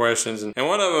more questions, and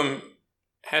one of them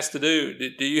has to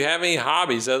do you have any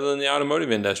hobbies other than the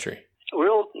automotive industry?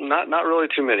 Well, not really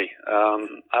too many.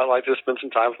 I like to spend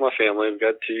some time with my family. I've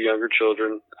got 2 younger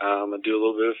children. I do a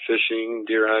little bit of fishing,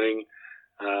 deer hunting,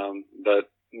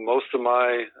 but most of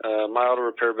my auto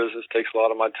repair business takes a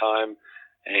lot of my time,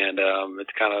 and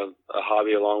it's kind of a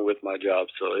hobby along with my job.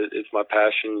 So it's my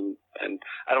passion, and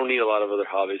I don't need a lot of other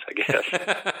hobbies, I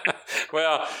guess.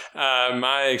 Well,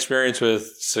 my experience with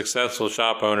successful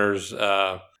shop owners,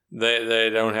 they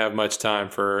don't have much time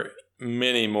for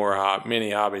many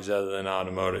hobbies other than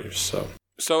automotive.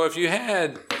 So if you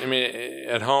had,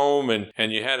 at home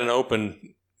and you had an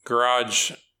open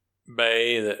garage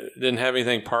bay that didn't have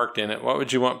anything parked in it, what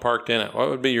would you want parked in it? What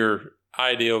would be your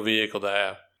ideal vehicle to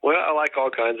have? Well, I like all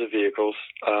kinds of vehicles.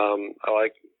 I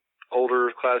like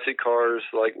older classic cars,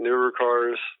 like newer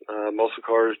cars, muscle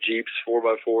cars, Jeeps,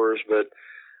 4x4s, but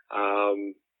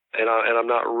and I'm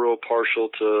not real partial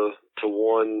to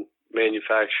one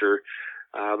manufacturer.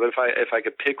 But if I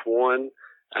could pick one,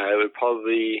 it would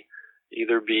probably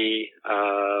either be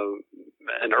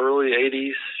an early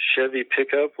 80s Chevy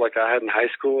pickup like I had in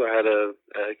high school. I had a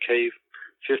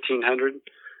K1500,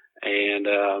 and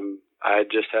I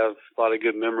just have a lot of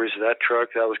good memories of that truck.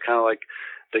 That was kind of like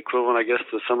the equivalent, I guess,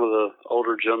 to some of the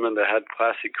older gentlemen that had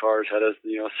classic cars, had a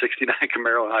 69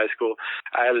 Camaro in high school.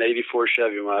 I had an 84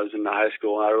 Chevy when I was in high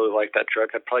school, and I really liked that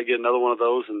truck. I'd probably get another one of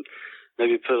those and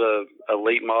maybe put a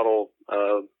late model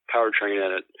powertrain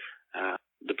in it.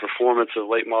 The performance of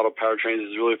late model powertrains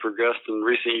has really progressed in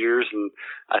recent years, and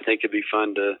I think it'd be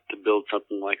fun to build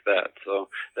something like that. So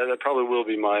that probably will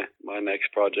be my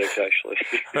next project, actually.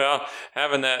 Well,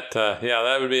 having that,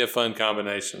 that would be a fun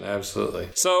combination. Absolutely.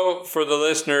 So for the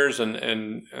listeners,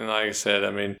 and like I said,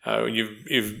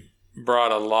 you've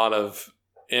brought a lot of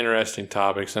interesting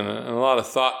topics and a lot of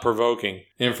thought-provoking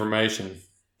information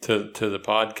to the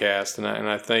podcast, and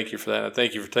I thank you for that. I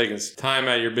thank you for taking time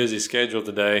out of your busy schedule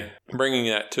today, bringing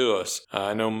that to us.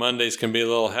 I know Mondays can be a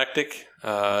little hectic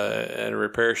at a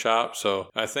repair shop,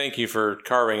 so I thank you for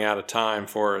carving out a time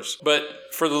for us. But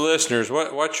for the listeners,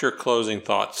 what's your closing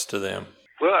thoughts to them?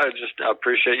 Well, I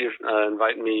appreciate you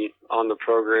inviting me on the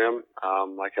program.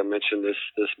 Like I mentioned,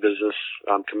 this business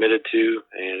I'm committed to,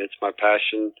 and it's my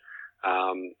passion.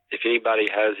 If anybody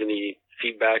has any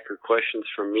feedback or questions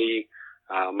from me,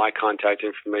 my contact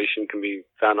information can be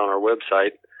found on our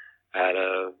website at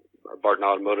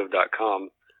bartonautomotive.com.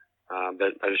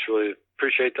 But I just really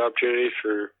appreciate the opportunity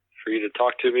for you to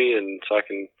talk to me, and so I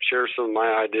can share some of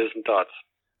my ideas and thoughts.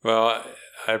 Well,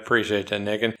 I appreciate that,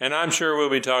 Nick. And I'm sure we'll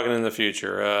be talking in the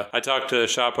future. I talked to a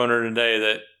shop owner today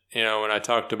that when I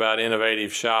talked about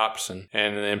innovative shops and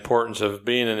the importance of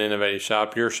being an innovative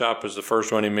shop, your shop was the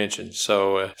first one he mentioned.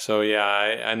 So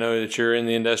yeah, I know that you're in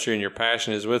the industry and your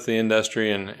passion is with the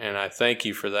industry, and I thank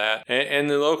you for that. And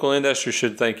the local industry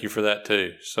should thank you for that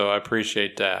too. So I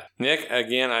appreciate that. Nick,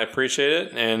 again, I appreciate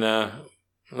it, and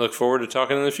look forward to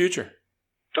talking in the future.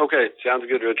 Okay, sounds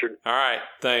good, Richard. All right,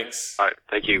 thanks. All right,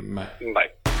 thank you. Bye. Bye.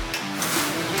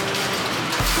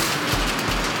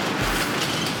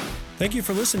 Thank you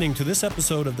for listening to this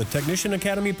episode of the Technician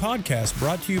Academy podcast,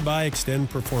 brought to you by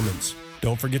Extend Performance.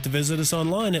 Don't forget to visit us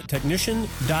online at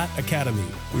technician.academy.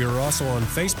 We are also on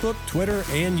Facebook, Twitter,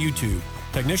 and YouTube.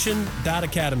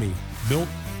 Technician.academy, built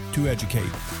to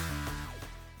educate.